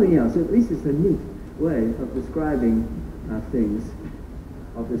 If it's nothing else, at least it's a neat way of describing things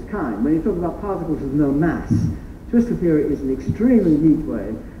of this kind. When you talk about particles with no mass, twistor theory is an extremely neat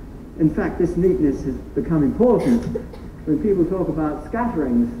way. In fact, this neatness has become important when people talk about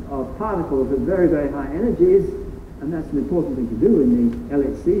scatterings of particles at very, very high energies, and that's an important thing to do in the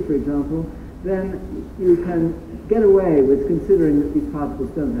LHC, for example, then you can get away with considering that these particles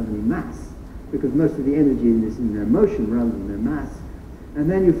don't have any mass, because most of the energy is in their motion rather than their mass. And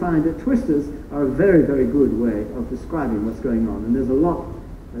then you find that twistors are a very, very good way of describing what's going on. And there's a lot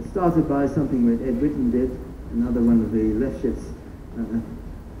that started by something that Ed Witten did, another one of the Lefschetz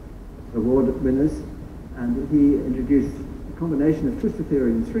award winners, and he introduced a combination of twistor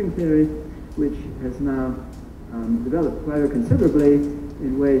theory and string theory, which has now developed very considerably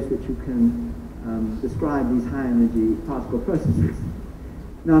in ways that you can describe these high energy particle processes.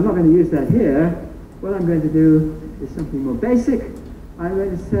 Now, I'm not going to use that here. What I'm going to do is something more basic. I'm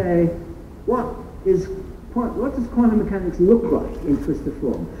going to say, what does quantum mechanics look like in twistor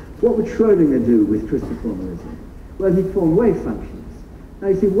form? What would Schrödinger do with twistor formalism? Well, he'd form wave functions. Now,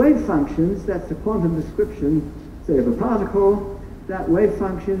 you see, wave functions, that's the quantum description, say, of a particle. That wave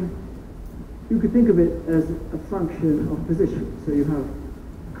function, you could think of it as a function of position. So you have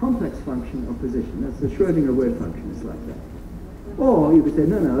a complex function of position. That's the Schrödinger wave function. It's like that. Or you could say,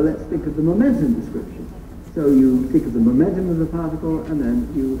 no, let's think of the momentum description. So you think of the momentum of the particle, and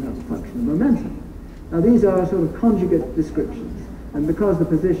then you have a function of momentum. Now these are sort of conjugate descriptions. And because the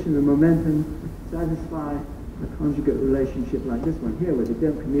position and momentum satisfy a conjugate relationship like this one here, where they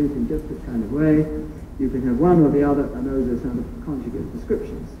don't commute in just this kind of way, you can have one or the other, and those are sort of conjugate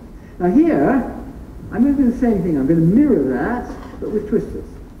descriptions. Now here, I'm going to do the same thing. I'm going to mirror that, but with twistors.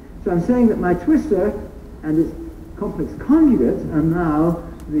 So I'm saying that my twistor and its complex conjugate are now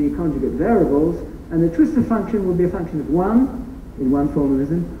the conjugate variables, and the twistor function will be a function of one in one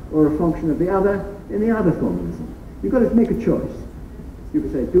formalism, or a function of the other in the other formalism. You've got to make a choice. You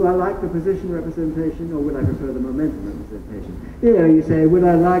could say, do I like the position representation, or would I prefer the momentum representation? Here you say, would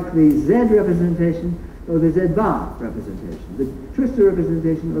I like the Z representation, or the Z bar representation? The twistor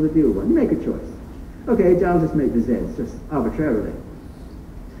representation, or the deal one? You make a choice. Okay, I'll just make the Z's, just arbitrarily.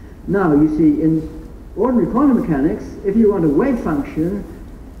 Now, you see, in ordinary quantum mechanics, if you want a wave function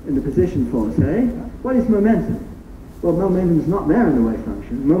in the position form, say, what is momentum? Well, momentum is not there in the wave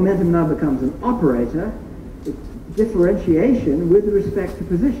function. Momentum now becomes an operator. It's differentiation with respect to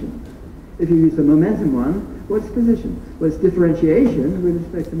position. If you use the momentum one, what's position? Well, it's differentiation with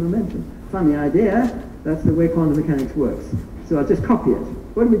respect to momentum. Funny idea, that's the way quantum mechanics works. So I'll just copy it.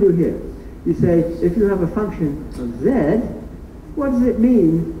 What do we do here? You say, if you have a function of Z, what does it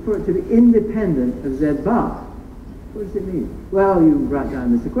mean for it to be independent of Z bar? What does it mean? Well, you write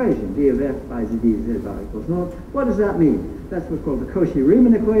down this equation, d of f by z bar equals naught. What does that mean? That's what's called the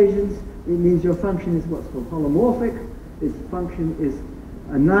Cauchy-Riemann equations. It means your function is what's called holomorphic. Its function is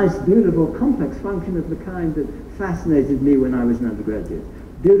a nice, beautiful, complex function of the kind that fascinated me when I was an undergraduate.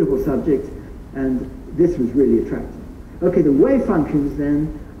 Beautiful subject, and this was really attractive. Okay, the wave functions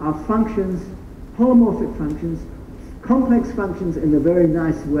then are functions, holomorphic functions, complex functions in a very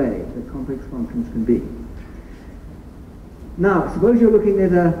nice way that complex functions can be. Now, suppose you're looking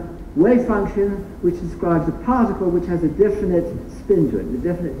at a wave function which describes a particle which has a definite spin to it, a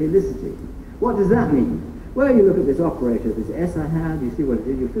definite helicity. What does that mean? Well, you look at this operator, this S I have, you see what it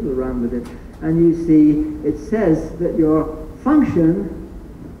is, you fiddle around with it, and you see it says that your function,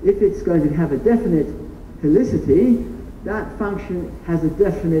 if it's going to have a definite helicity, that function has a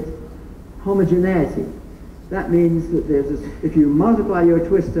definite homogeneity. That means that if you multiply your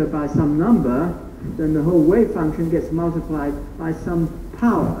twistor by some number, then the whole wave function gets multiplied by some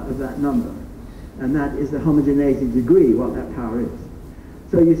power of that number. And that is the homogeneity degree, what that power is.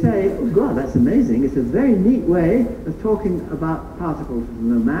 So you say, oh God, that's amazing. It's a very neat way of talking about particles with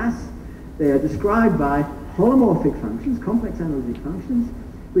no mass. They are described by holomorphic functions, complex analytic functions,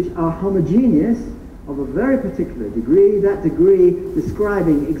 which are homogeneous of a very particular degree, that degree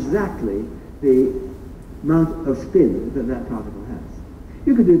describing exactly the amount of spin that that particle has.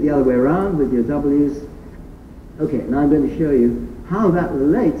 You could do it the other way around with your W's. Okay, now I'm going to show you how that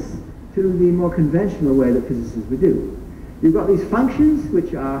relates to the more conventional way that physicists would do. You've got these functions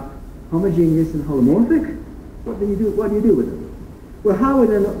which are homogeneous and holomorphic. What do you do with them? Well, how would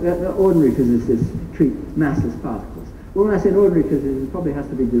an ordinary physicist treat massless particles? Well, when I say an ordinary physicist, it probably has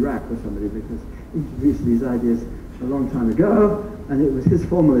to be Dirac or somebody, because he introduced these ideas a long time ago, and it was his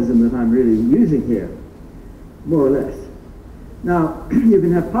formalism that I'm really using here, more or less. Now, you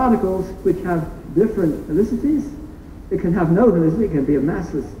can have particles which have different helicities. It can have no helicity. It can be a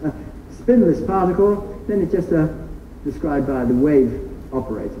massless, spinless particle. Then it's just described by the wave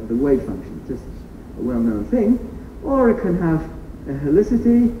operator, the wave function, just a well-known thing. Or it can have a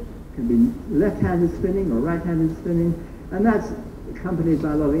helicity. It can be left-handed spinning or right-handed spinning, and that's accompanied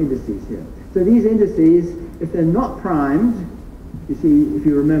by a lot of indices here. So these indices, if they're not primed, you see, if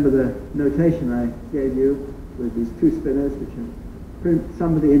you remember the notation I gave you with these two spinners, which are,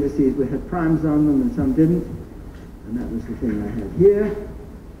 some of the indices we had primes on them and some didn't, and that was the thing I had here.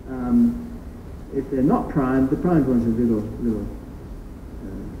 If they're not primed, the primed ones are little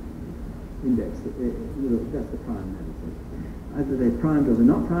index. That's the prime everything. Either they're primed or they're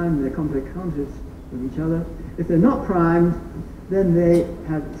not primed. They're complex conjugates of each other. If they're not primed, then they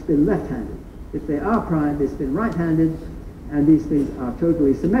have spin left-handed. If they are primed, they spin right-handed, and these things are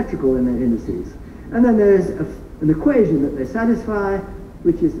totally symmetrical in their indices. And then there's an equation that they satisfy,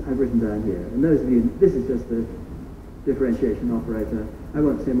 which is I've written down here. And those of you, this is just the differentiation operator. I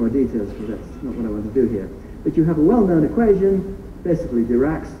won't say more details because that's not what I want to do here. But you have a well-known equation, basically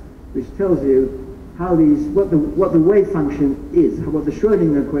Dirac's, which tells you how what the wave function is, what the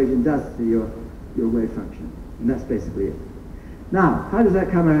Schrödinger equation does to your wave function. And that's basically it. Now, how does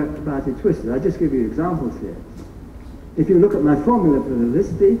that come about in twisted? I'll just give you examples here. If you look at my formula for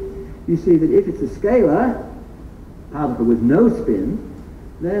helicity, you see that if it's a scalar particle with no spin,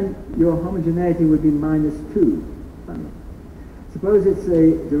 then your homogeneity would be -2. Suppose it's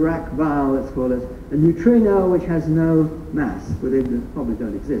a Dirac vial, let's call it, a neutrino which has no mass. Well, they probably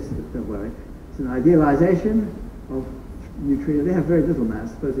don't exist, but don't worry. It's an idealization of neutrino. They have very little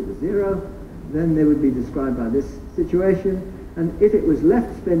mass. Suppose it was 0, then they would be described by this situation. And if it was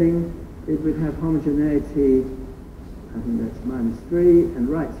left spinning, it would have homogeneity, I think that's -3, and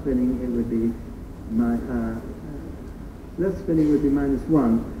right spinning, it would be, left spinning would be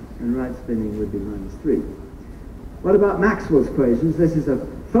 -1, and right spinning would be -3. What about Maxwell's equations? This is a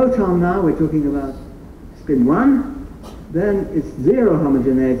photon now, we're talking about spin 1. Then it's 0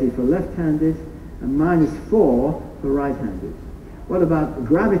 homogeneity for left-handed, and -4 for right-handed. What about a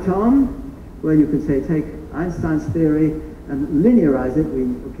graviton? Well, you could say take Einstein's theory and linearize it,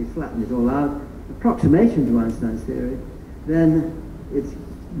 flatten it all out, approximation to Einstein's theory, then it's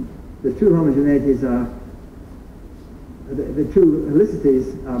the two homogeneities are, the two helicities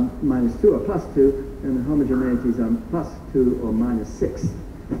are -2 or +2, and the homogeneities are +2 or -6.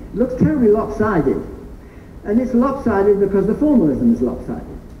 It looks terribly lopsided, and it's lopsided because the formalism is lopsided.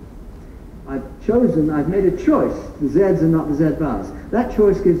 I've made a choice, the Z's and not the Z bars. That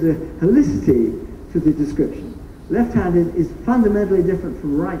choice gives a helicity to the description. Left-handed is fundamentally different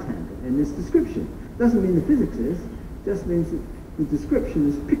from right-handed in this description. Doesn't mean the physics is, just means that the description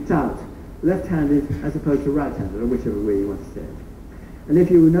is picked out left-handed as opposed to right-handed, or whichever way you want to say it. And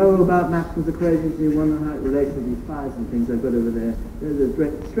if you know about Maxwell's equations, you want to know how it relates to these phi's and things I've got over there. There's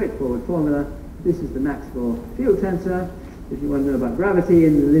a straightforward formula. This is the Maxwell field tensor. If you want to know about gravity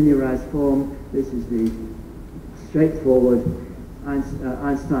in the linearized form, this is the straightforward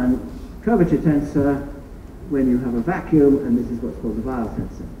Einstein curvature tensor when you have a vacuum, and this is what's called the Weyl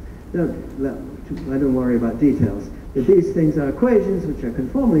tensor. I don't worry about details. But these things are equations which are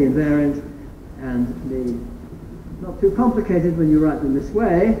conformally invariant, and they're not too complicated when you write them this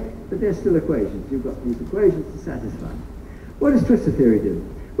way, but they're still equations. You've got these equations to satisfy. What does twistor theory do?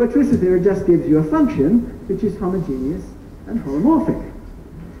 Well, twistor theory just gives you a function which is homogeneous and holomorphic.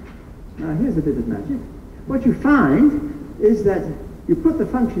 Now, here's a bit of magic. What you find is that you put the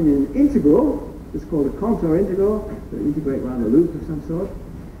function in an integral. It's called a contour integral, so you integrate around a loop of some sort.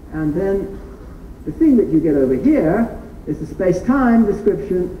 And then the thing that you get over here is the space-time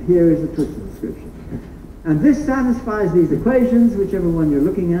description. Here is the twistor description. And this satisfies these equations, whichever one you're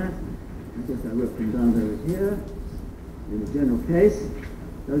looking at. I guess I wrote them down over here. In the general case,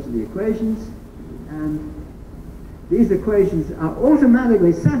 those are the equations. And these equations are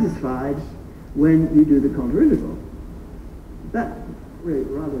automatically satisfied when you do the contour integral. That really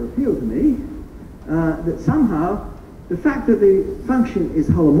rather appealed to me, that somehow the fact that the function is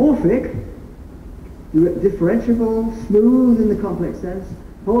holomorphic, differentiable, smooth in the complex sense,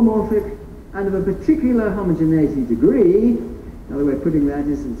 holomorphic, and of a particular homogeneity degree. Another way of putting that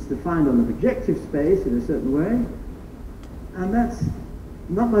is it's defined on the projective space in a certain way. And that's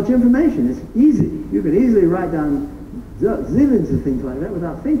not much information. It's easy. You can easily write down zillions of things like that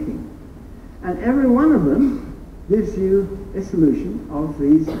without thinking. And every one of them gives you a solution of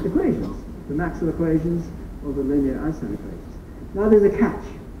these equations, the Maxwell equations or the linear Einstein equations. Now there's a catch.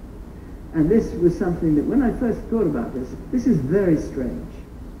 And this was something that when I first thought about this is very strange.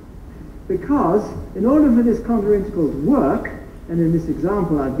 Because in order for this contour integral to work, and in this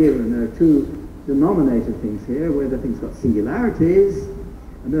example I've given, there are two denominator things here, where the thing's got singularities,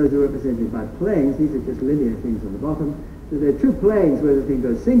 and those are represented by planes. These are just linear things on the bottom. So there are two planes where the thing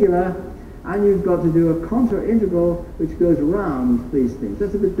goes singular, and you've got to do a contour integral which goes around these things.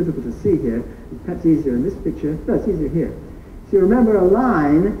 That's a bit difficult to see here. It's perhaps easier in this picture. No, it's easier here. So you remember a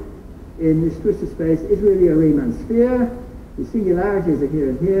line in this twisted space is really a Riemann sphere. The singularities are here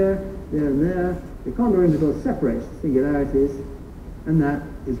and here, there and there. The contour integral separates the singularities, and that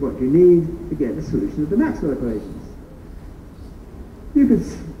is what you need to get the solution of the Maxwell equations. You could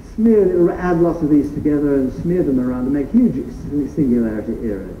add lots of these together and smear them around and make huge singularity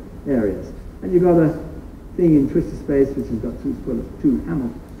areas. And you've got a thing in twisted space which has got two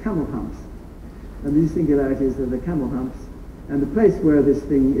camel humps. And these singularities are the camel humps. And the place where this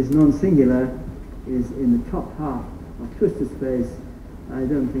thing is non-singular is in the top half of twisted space. I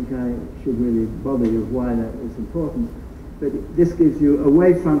don't think I should really bother you with why that is important. But this gives you a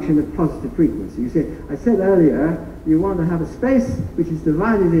wave function of positive frequency. You see, I said earlier, you want to have a space which is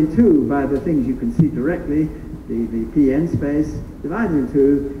divided in two by the things you can see directly, the Pn space, divided in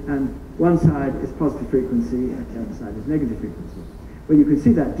two, and one side is positive frequency and the other side is negative frequency. Well, you can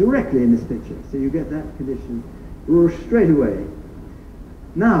see that directly in this picture, so you get that condition straight away.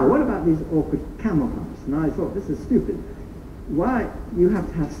 Now, what about these awkward camel humps? Now, I thought, this is stupid. Why? You have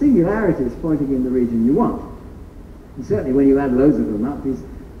to have singularities pointing in the region you want. And certainly when you add loads of them up,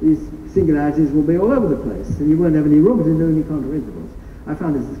 these singularities will be all over the place, and you won't have any room to do any contour integrals. I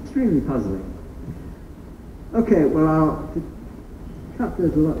found this extremely puzzling. Okay, well, I'll cut the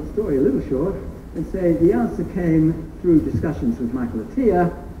story a little short and say the answer came through discussions with Michael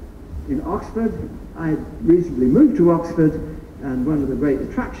Atiyah in Oxford. I had recently moved to Oxford, and one of the great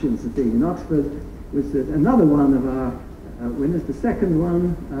attractions of being in Oxford was that another one of our winners, the second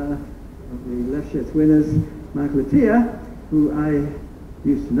one of the Lefschetz winners, Michael Atiyah, who I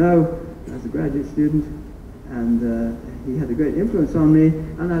used to know as a graduate student, and he had a great influence on me,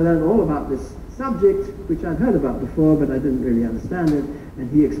 and I learned all about this subject, which I'd heard about before, but I didn't really understand it,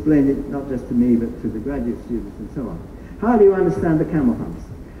 and he explained it not just to me, but to the graduate students and so on. How do you understand the camel humps?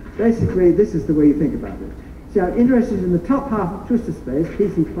 Basically, this is the way you think about it. See, I'm interested in the top half of twistor space,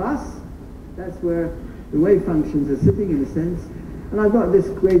 PC+, that's where the wave functions are sitting in a sense, and I've got this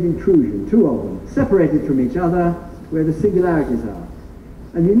great intrusion, two of them, separated from each other, where the singularities are.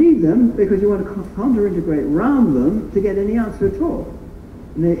 And you need them because you want to contour integrate around them to get any answer at all.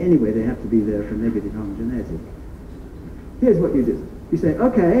 And anyway, they have to be there for negative homogeneity. Here's what you do. You say,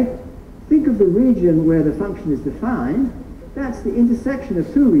 okay, think of the region where the function is defined. That's the intersection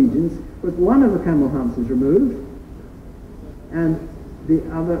of two regions, but one of the camel humps is removed, and the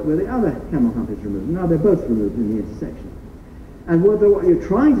other, where the other camel hump is removed. Now they're both removed in the intersection. And what you're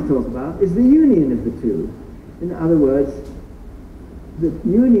trying to talk about is the union of the two. In other words, the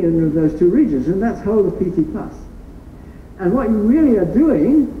union of those two regions, and that's whole of PT+. And what you really are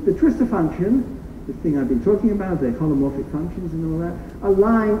doing, the twistor function, the thing I've been talking about, the holomorphic functions and all that, are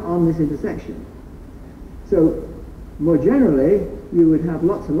lying on this intersection. So, more generally, you would have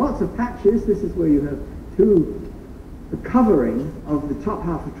lots and lots of patches. This is where you have the covering of the top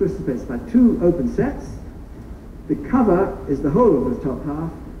half of twistor space by two open sets. The cover is the whole of the top half.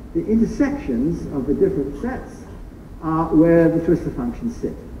 The intersections of the different sets are where the twistor functions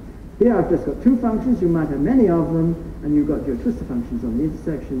sit. Here I've just got two functions. You might have many of them, and you've got your twistor functions on the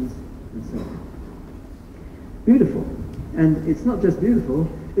intersections, and so on. Beautiful. And it's not just beautiful,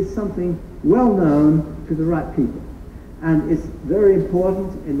 it's something well known to the right people. And it's very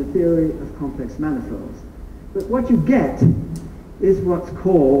important in the theory of complex manifolds. But what you get is what's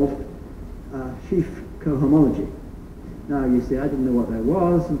called sheaf cohomology. Now, you see, I didn't know what that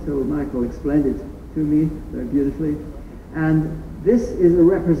was until Michael explained it to me very beautifully. And this is a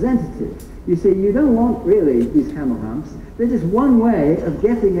representative. You see, you don't want really these camel humps. They're just one way of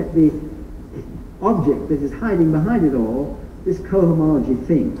getting at the object that is hiding behind it all, this cohomology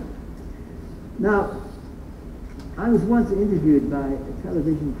thing. Now, I was once interviewed by a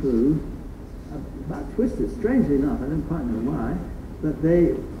television crew about twisters. Strangely enough, I don't quite know why, but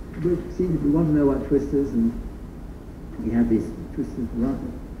they seemed to want to know about twisters, and we had these twisters,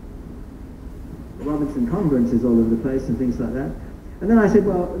 Robinson conferences all over the place and things like that. And then I said,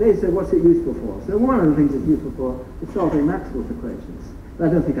 well, they said, what's it useful for? So one of the things it's useful for is solving Maxwell's equations. But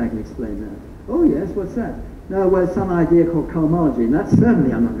I don't think I can explain that. Oh yes, what's that? No, well, it's some idea called cohomology, and that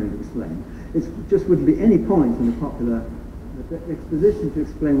certainly I'm not going to explain. It just wouldn't be any point in the popular exposition to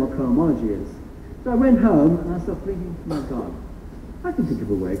explain what cohomology is. So I went home and I started thinking, my God, I can think of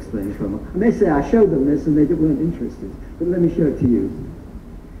a way of explaining cohomology. And they say I showed them this and they weren't interested, but let me show it to you.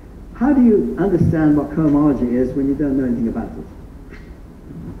 How do you understand what cohomology is when you don't know anything about it?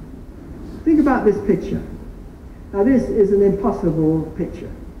 Think about this picture. Now this is an impossible picture.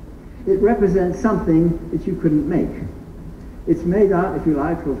 It represents something that you couldn't make. It's made out, if you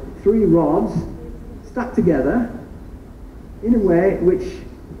like, of 3 rods stuck together in a way which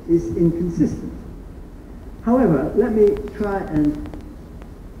is inconsistent. However, let me try and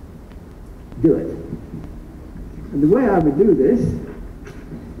do it. And the way I would do this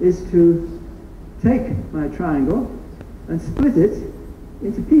is to take my triangle and split it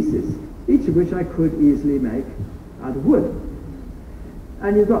into pieces, each of which I could easily make out of wood.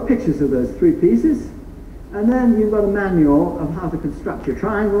 And you've got pictures of those 3 pieces, and then you've got a manual of how to construct your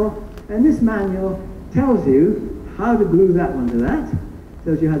triangle, and this manual tells you how to glue that one to that,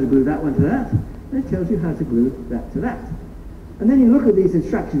 tells you how to glue that one to that, and it tells you how to glue that to that. And then you look at these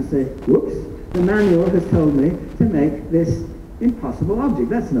instructions and say, whoops, the manual has told me to make this impossible object.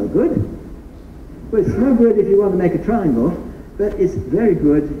 That's no good. Well, it's no good if you want to make a triangle, but it's very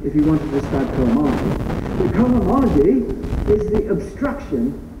good if you want to describe cohomology. The cohomology is the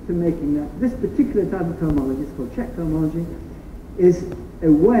obstruction to making that. This particular type of cohomology, it's called check cohomology, is a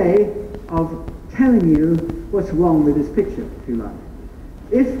way of telling you what's wrong with this picture, if you like.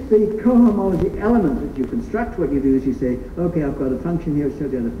 If the cohomology element that you construct, what you do is you say, okay, I've got a function here which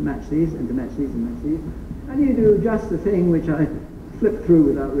tells you how to match these, and to match these, and match these, and you do just the thing which I flipped through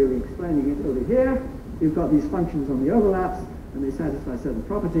without really explaining it over here. You've got these functions on the overlaps, and they satisfy certain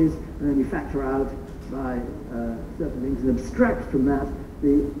properties, and then you factor out by certain things and abstract from that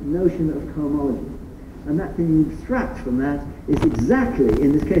the notion of cohomology. And that thing you abstract from that is exactly,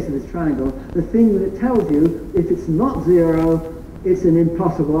 in this case of this triangle, the thing that tells you if it's not 0, it's an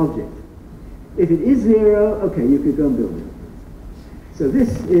impossible object. If it is 0, okay, you could go and build it. So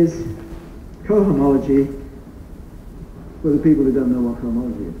this is cohomology for the people who don't know what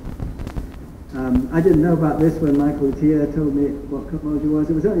cohomology is. I didn't know about this when Michael Atiyah told me what cohomology was.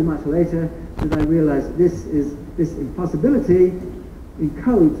 It was only much later that I realized this impossibility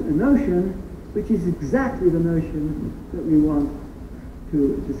encodes a notion which is exactly the notion that we want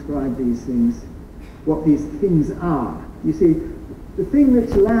to describe these things, what these things are. You see, the thing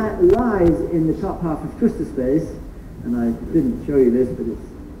that lies in the top half of twistor space, and I didn't show you this, but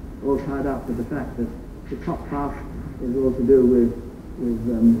it's all tied up with the fact that the top half is all to do with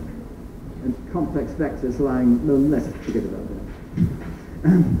and complex vectors lying, no, let's forget about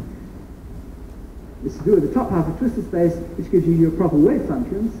that. It's to do with the top half of twistor space, which gives you your proper wave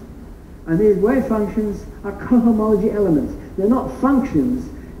functions, and these wave functions are cohomology elements. They're not functions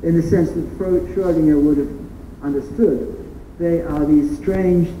in the sense that Schrödinger would have understood. They are these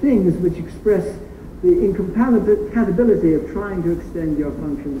strange things which express the incompatibility of trying to extend your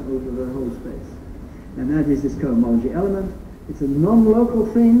function over the whole space. And that is this cohomology element. It's a non-local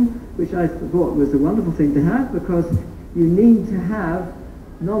thing, which I thought was a wonderful thing to have, because you need to have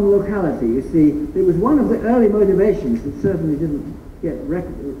non-locality. You see, it was one of the early motivations that certainly didn't get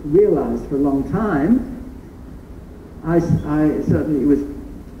realized for a long time. I certainly, it was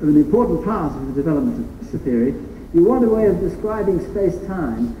an important part of the development of this theory. You want a way of describing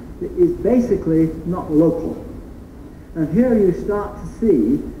space-time that is basically not local. And here you start to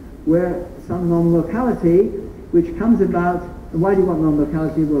see where some non-locality, which comes about, and why do you want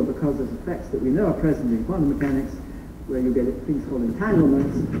non-locality? Well, because of effects that we know are present in quantum mechanics, where you get things called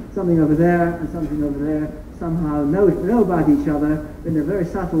entanglements. Something over there and something over there somehow know about each other in a very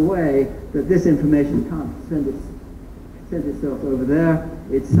subtle way that this information can't send itself over there.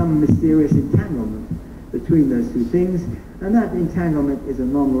 It's some mysterious entanglement between those two things, and that entanglement is a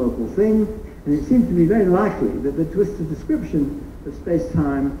non-local thing, and it seems to me very likely that the twisted description of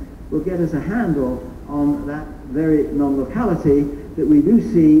space-time will get us a handle on that very non-locality that we do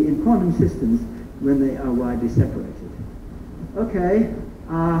see in quantum systems when they are widely separated. Okay,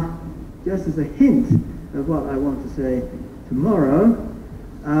 just as a hint of what I want to say tomorrow,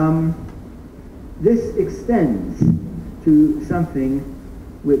 this extends to something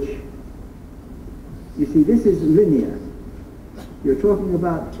which, you see, this is linear. You're talking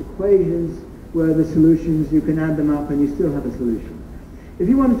about equations where the solutions, you can add them up and you still have a solution. If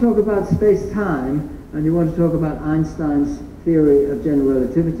you want to talk about space-time and you want to talk about Einstein's theory of general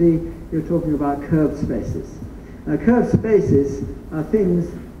relativity, you're talking about curved spaces. Now, curved spaces are things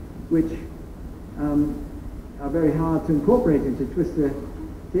which are very hard to incorporate into twistor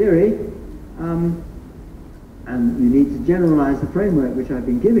theory, and you need to generalize the framework which I've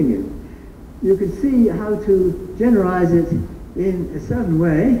been giving you. You can see how to generalize it in a certain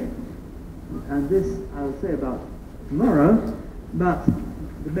way, and this I'll say about tomorrow, but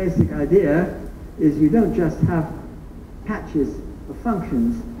the basic idea is you don't just have patches of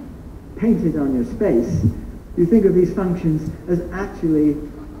functions painted on your space. You think of these functions as actually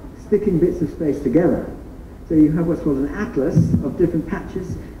sticking bits of space together. So you have what's called an atlas of different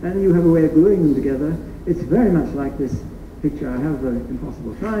patches, and then you have a way of gluing them together. It's very much like this picture I have of the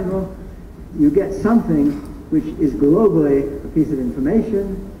impossible triangle. You get something which is globally a piece of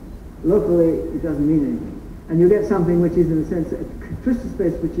information. Locally, it doesn't mean anything. And you get something which is, in a sense, a twistor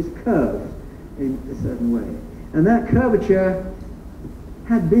space which is curved in a certain way. And that curvature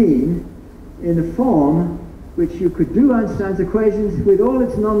had been in a form which you could do Einstein's equations with all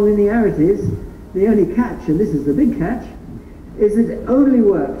its non-linearities. The only catch, and this is the big catch, is that it only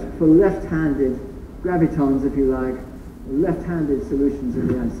worked for left-handed gravitons, if you like, left-handed solutions of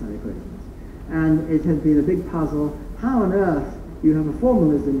the Einstein equations. And it has been a big puzzle. How on earth you have a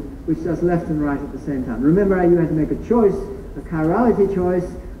formalism which does left and right at the same time? Remember, you had to make a choice, a chirality choice.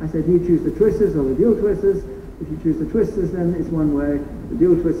 I said, you choose the twistors or the dual twistors. If you choose the twistors, then it's one way. The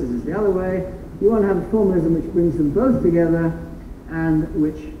dual twistors is the other way. You want to have a formalism which brings them both together and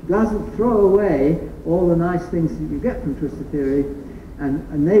which doesn't throw away all the nice things that you get from twistor theory and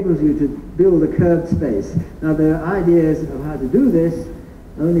enables you to build a curved space. Now, the ideas of how to do this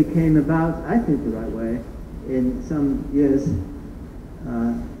only came about, I think, the right way in some years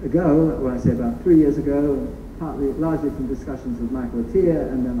ago, well, I say about 3 years ago, partly, largely from discussions with Michael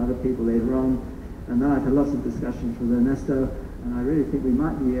Attia and then other people later on. And now I've had lots of discussions with Ernesto, and I really think we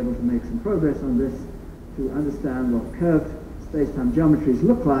might be able to make some progress on this to understand what curved space-time geometries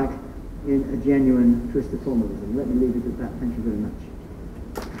look like in a genuine twistor formalism. Let me leave it at that. Thank you very much.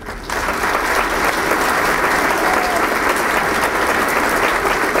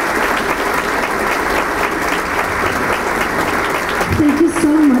 Thank you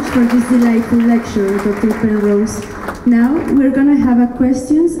so much for this delightful lecture, Dr. Penrose. Now we're going to have a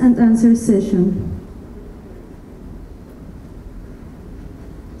questions and answer session.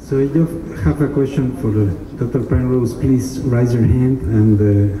 So I do have a question for Dr. Penrose. Please raise your hand, and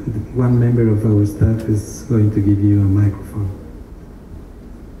one member of our staff is going to give you a microphone.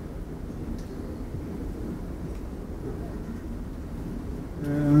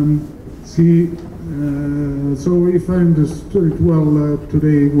 So if I understood it well,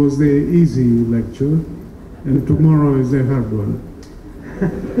 today was the easy lecture, and tomorrow is the hard one.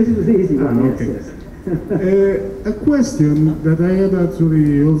 This was the easy one, yes, okay. yes. A question that I had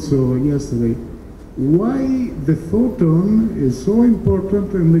actually also yesterday. Why the photon is so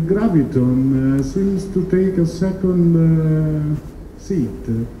important and the graviton seems to take a second seat?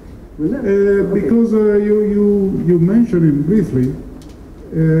 Because you mentioned it briefly,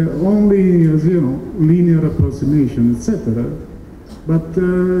 only as linear approximation, etc. But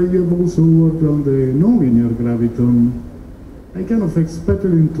you've also worked on the nonlinear graviton. I kind of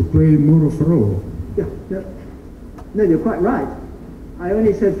expected him to play more of a role. Yeah, no, you're quite right. I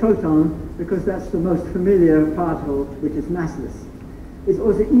only said photon because that's the most familiar particle which is massless. It's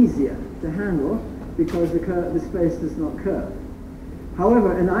also easier to handle because the space does not curve.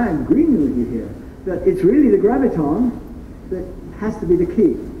 However, and I am agreeing with you here, that it's really the graviton that has to be the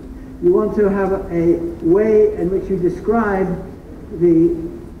key. You want to have a way in which you describe the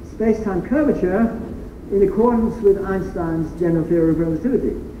space-time curvature in accordance with Einstein's general theory of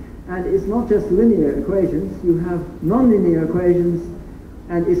relativity. And it's not just linear equations, you have nonlinear equations,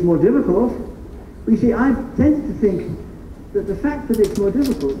 and it's more difficult. You see, I've tended to think that the fact that it's more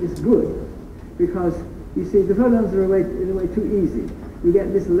difficult is good, because, you see, the photons are in a way too easy. You get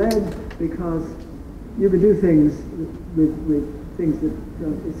misled because you can do things with things that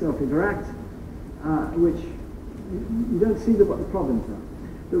don't itself interact, which you don't see what the problems are.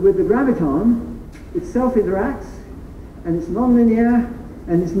 But with the graviton, it self-interacts, and it's nonlinear,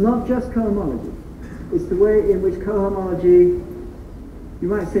 and it's not just cohomology. It's the way in which cohomology, you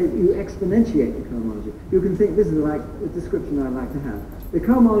might say, you exponentiate the cohomology. You can think this is like a description I'd like to have. The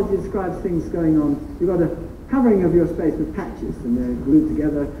cohomology describes things going on. You've got a covering of your space with patches, and they're glued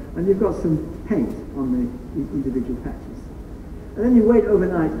together, and you've got some paint on the individual patches. And then you wait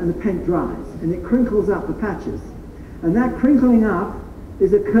overnight, and the paint dries, and it crinkles up the patches. And that crinkling up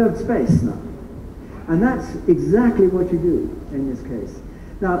is a curved space now. And that's exactly what you do in this case.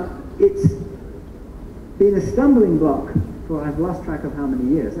 Now, it's been a stumbling block for, I've lost track of how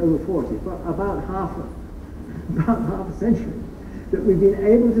many years, over 40, but about half a century, that we've been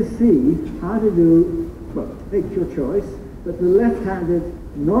able to see how to do, well, make your choice, but the left-handed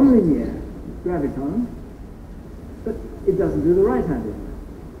nonlinear graviton, but it doesn't do the right-handed.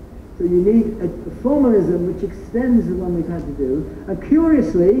 So you need a formalism which extends the one we've had to do, and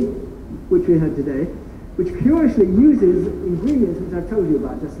curiously, which we had today, which curiously uses ingredients which I've told you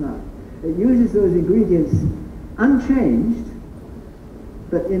about just now. It uses those ingredients unchanged,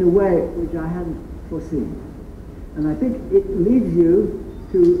 but in a way which I hadn't foreseen. And I think it leads you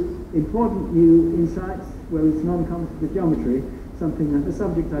to important new insights, well, it's non-constitutive geometry, a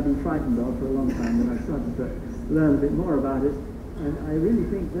subject I've been frightened of for a long time, and I've started to learn a bit more about it, and I really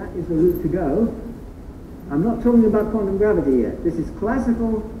think that is the route to go. I'm not talking about quantum gravity yet. This is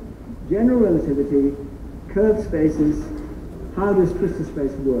classical general relativity, curved spaces. How does twistor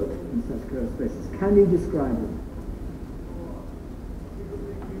space work in such curved spaces? Can you describe them?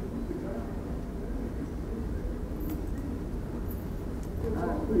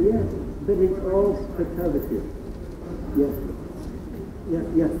 Yes, but it's all perturbative. Yes.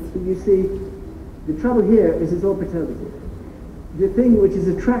 Yes. So you see, the trouble here is it's all perturbative. The thing which is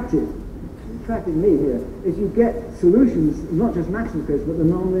attracted me here is you get solutions, not just Maxwell's equations, but the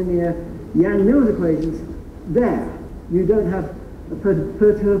nonlinear Yang-Mills equations there. You don't have a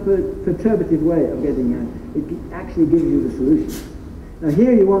perturbative way of getting at. It actually gives you the solution. Now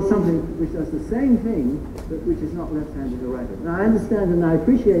here you want something which does the same thing, but which is not left-handed or right-handed. Now I understand and I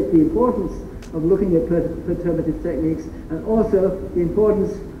appreciate the importance of looking at perturbative techniques, and also the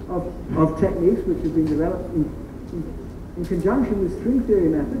importance of techniques which have been developed in conjunction with string theory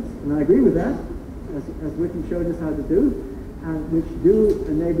methods, and I agree with that, as Witten showed us how to do, and which do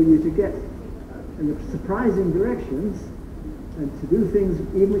enable you to get in surprising directions and to do things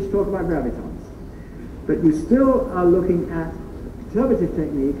even which talk about gravitons. But you still are looking at a perturbative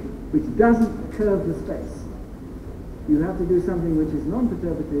technique which doesn't curve the space. You have to do something which is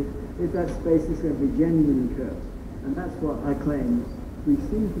non-perturbative if that space is going to be genuinely curved. And that's what I claim we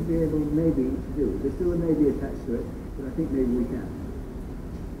seem to be able maybe to do. There's still a maybe attached to it, but I think maybe we can.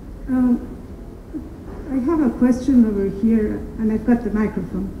 I have a question over here, and I've got the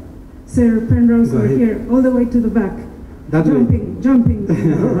microphone. Sir Penrose over here, all the way to the back. That jumping.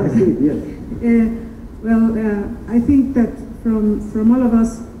 Oh, I see, yes. I think that from all of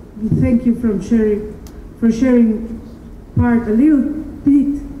us, we thank you for sharing a little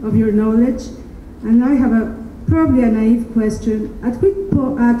bit of your knowledge. And I have probably a naive question. At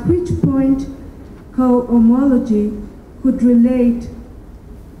which point cohomology could relate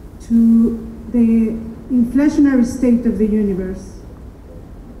to the inflationary state of the universe?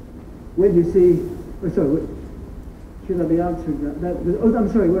 When you see, should I be answering that? Oh, I'm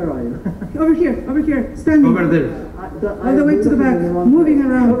sorry, where are you? Over here, standing. Over there. All the way to the back, moving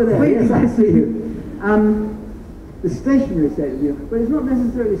around. Over there, waiting. yes, I see you. The stationary state of the universe, but it's not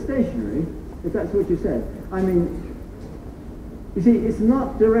necessarily stationary, if that's what you said. I mean, you see, it's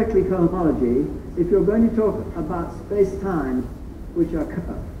not directly cohomology if you're going to talk about space-time which are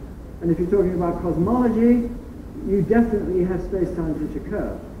curved. And if you're talking about cosmology, you definitely have space-times which are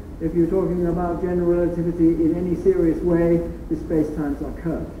curved. If you're talking about general relativity in any serious way, the space-times are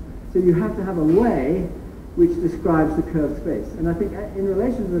curved. So you have to have a way which describes the curved space. And I think in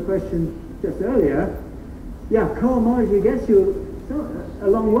relation to the question just earlier, yeah, cohomology gets you a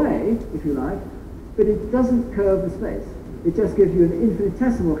long way, if you like, but it doesn't curve the space. It just gives you an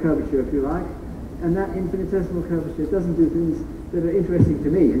infinitesimal curvature, if you like, and that infinitesimal curvature doesn't do things that are interesting to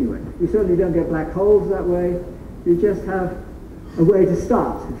me, anyway. You certainly don't get black holes that way. You just have a way to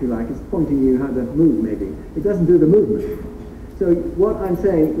start, if you like. It's pointing you how to move, maybe. It doesn't do the movement. So what I'm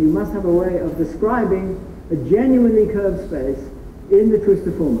saying, you must have a way of describing a genuinely curved space in the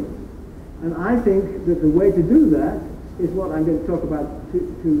twistor formula. And I think that the way to do that is what I'm going to talk about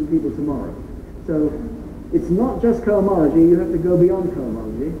to people tomorrow. So it's not just cohomology, you have to go beyond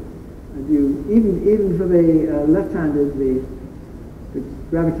cohomology. And you, even for the left-handed, the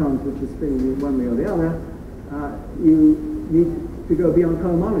gravitons which are spinning one way or the other, you need to go beyond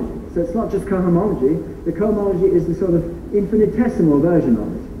cohomology. So it's not just cohomology. The cohomology is the sort of infinitesimal version of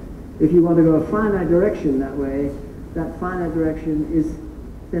it. If you want to go a finite direction that way, that finite direction is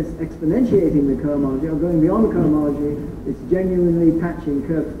sense, exponentiating the cohomology, or going beyond the cohomology. It's genuinely patching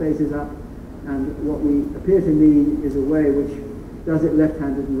curved spaces up, and what we appear to need is a way which does it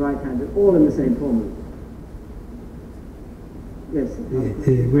left-handed and right-handed, all in the same formula. Yes?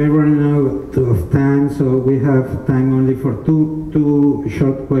 We're running out of time, so we have time only for two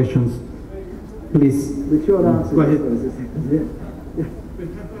short questions. Please. With short answers, go ahead.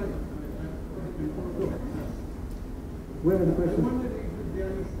 Where are the questions? I wonder if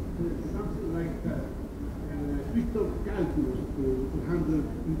there is something like crystal calculus to handle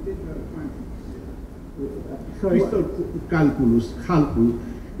integral quantities. Sorry, Crystal calculus,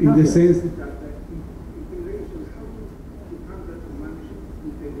 in the sense that integration, how to handle the management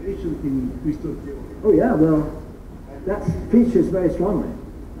integration in crystal theory. oh yeah, well, that features very strongly.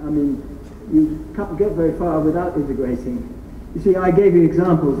 I mean, you can't get very far without integrating. You see, I gave you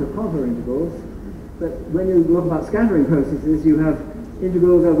examples of contour integrals, but when you look about scattering processes, you have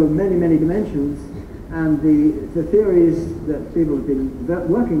integrals over many, many dimensions, and the theories that people have been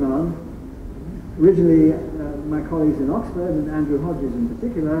working on, originally my colleagues in Oxford and Andrew Hodges in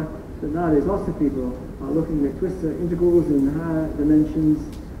particular, but nowadays lots of people are looking at twistor integrals in higher dimensions.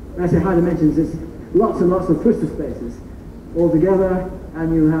 When I say high dimensions, it's lots and lots of twistor spaces all together,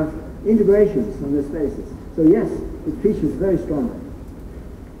 and you have integrations on the spaces. So yes, it features very strongly.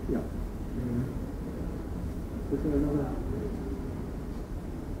 Yeah. Is there another?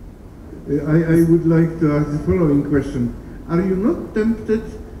 I would like to ask the following question. Are you not tempted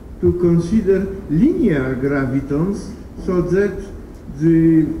to consider linear gravitons so that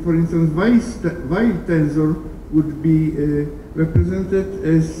the, for instance, Weil tensor would be represented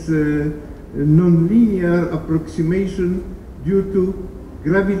as a non-linear approximation due to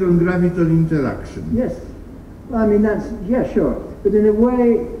graviton-graviton interaction? Yes. Well, I mean, that's, yeah, sure. But in a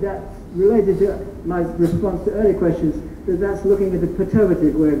way that's related to my response to earlier questions, that's looking at the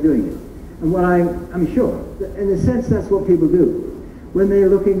perturbative way of doing it. And what I'm sure, in a sense, that's what people do. When they're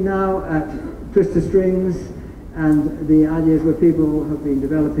looking now at twistor strings and the ideas where people have been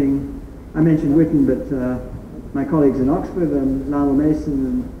developing, I mentioned Witten, but my colleagues in Oxford and Lionel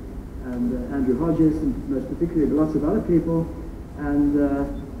Mason and Andrew Hodges, and most particularly lots of other people, and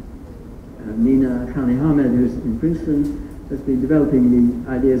Nina Kani-Hamed, who's in Princeton, has been developing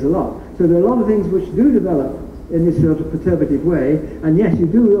the ideas a lot. So there are a lot of things which do develop in this sort of perturbative way, and yes, you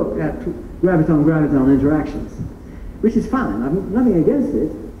do look at graviton-graviton interactions, which is fine. I've nothing against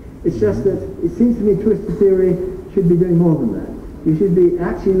it. It's just that it seems to me twistor theory should be doing more than that. You should be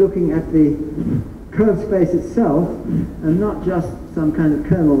actually looking at the curved space itself, and not just some kind of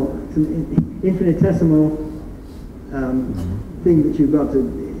kernel, some infinitesimal thing that you've got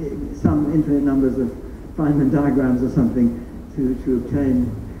to, some infinite numbers of Feynman diagrams or something to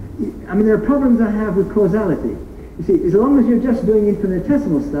obtain. I mean, there are problems I have with causality. You see, as long as you're just doing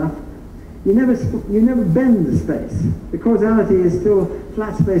infinitesimal stuff, you never bend the space. The causality is still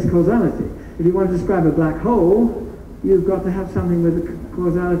flat space causality. If you want to describe a black hole, you've got to have something where the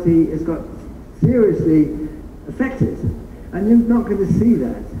causality has got seriously affected. And you're not going to see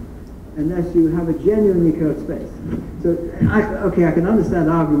that unless you have a genuinely curved space. So, okay, I can understand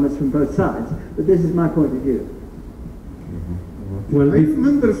arguments from both sides, but this is my point of view. Well, I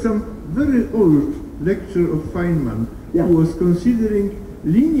remember some very old lecture of Feynman, yeah, who was considering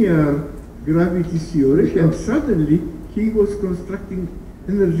linear gravity theory, sure, and suddenly he was constructing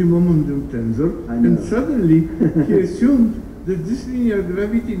energy momentum tensor, and suddenly he assumed that this linear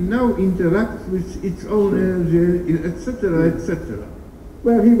gravity now interacts with its own energy, etc., etc.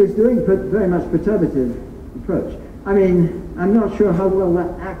 Well, he was doing very much perturbative approach. I mean, I'm not sure how well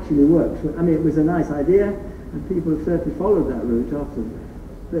that actually works. I mean, it was a nice idea, and people have certainly followed that route often.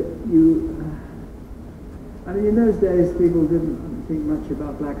 But I mean, in those days, people didn't think much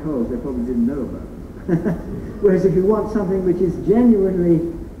about black holes. They probably didn't know about them. Whereas if you want something which is genuinely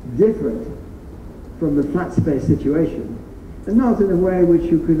different from the flat space situation, and not in a way which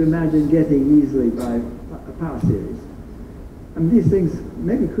you could imagine getting easily by a power series. I mean, these things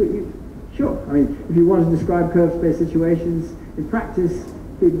maybe could, sure. I mean, if you want to describe curved space situations, in practice,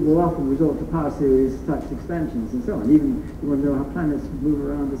 people will often resort to power series types expansions and so on. Even if you want to know how planets move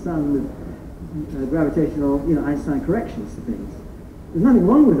around the sun with gravitational, Einstein corrections to things. There's nothing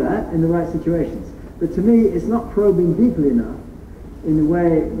wrong with that in the right situations. But to me, it's not probing deeply enough in the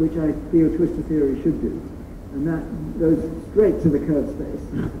way which I feel twistor theory should do. And that goes straight to the curved space,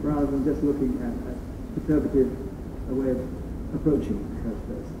 rather than just looking at a perturbative way of approaching the curved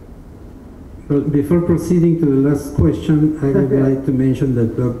space. Well, before proceeding to the last question, I would like to mention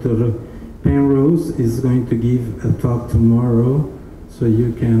that Dr. Penrose is going to give a talk tomorrow, so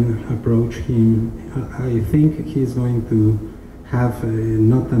you can approach him. I think he's going to have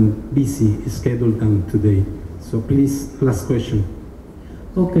not a busy schedule than today. So please, last question.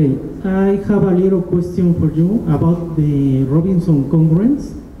 Okay, I have a little question for you about the Robinson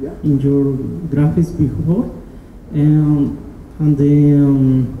congruence in your graphics before, and the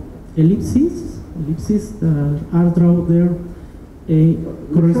ellipses that are drawn there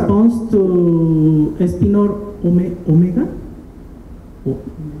corresponds to spinor omega?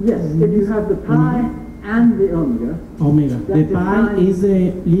 Yes, if you have the pi and the omega. Omega. The pi is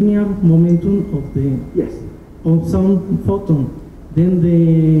the linear momentum of the of some photon. Then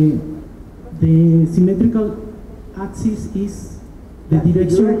the symmetrical axis is the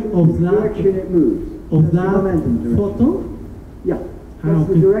direction of that direction it moves. Of That's that photon. Yeah, that's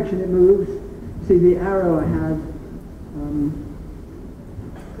the direction it moves. See the arrow I had.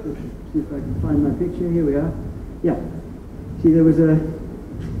 Let's see if I can find my picture. Here we are. Yeah. See, there was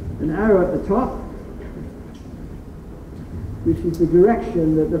an arrow at the top, which is the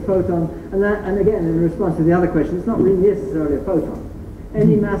direction that the photon, and again, in response to the other question, it's not really necessarily a photon.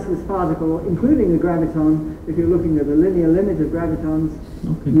 Any massless particle, including the graviton, if you're looking at the linear limit of gravitons,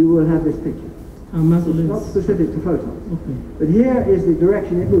 you will have this picture. It's not specific to photons. But here is the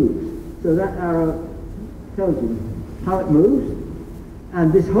direction it moves. So that arrow tells you how it moves,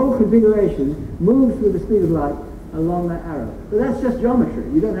 and this whole configuration moves with the speed of light along that arrow. But that's just geometry.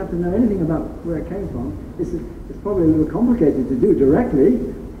 You don't have to know anything about where it came from. It's probably a little complicated to do directly,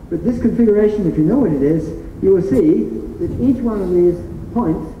 but this configuration, if you know what it is, you will see that each one of these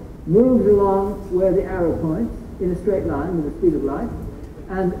points moves along where the arrow points in a straight line with the speed of light,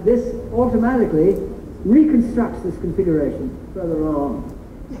 and this automatically reconstructs this configuration further along.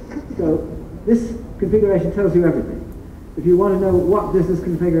 So this configuration tells you everything. If you want to know what does this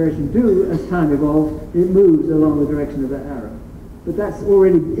configuration do as time evolves, it moves along the direction of that arrow. But that's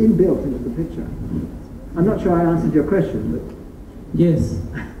already inbuilt into the picture. I'm not sure I answered your question, but... Yes,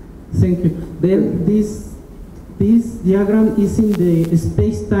 thank you. Then this diagram is in the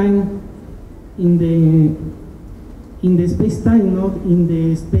space-time, in the space-time, not in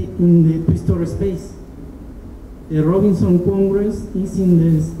the twistor space. The Robinson congruence is in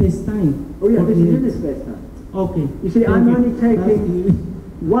the space-time. Oh yeah, this is in the space-time. Okay. You see, I'm only taking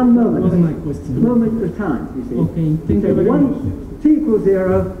one moment. That was my question. A moment of time, you see. Okay, thank you very much. T equals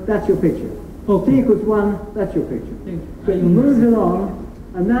 0, that's your picture. Okay. T equals 1, that's your picture. Thank you. So it moves along,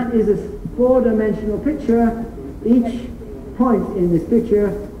 and that is a four-dimensional picture. Each point in this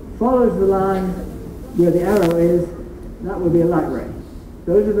picture follows the line where the arrow is. That will be a light ray.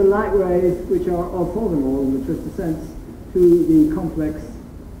 Those are the light rays which are orthogonal in the twistor sense to the complex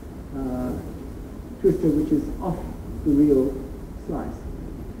twistor which is off the real slice.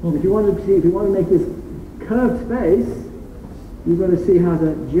 Okay. If you want to make this curved space, you've got to see how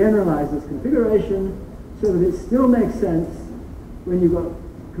to generalize this configuration so that it still makes sense when you've got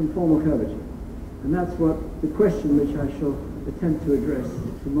conformal curvature. And that's what the question which I shall attempt to address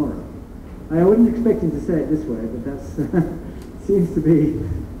tomorrow. I wasn't expecting to say it this way, but that seems to be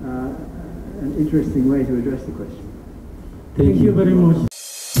an interesting way to address the question. Thank you very much.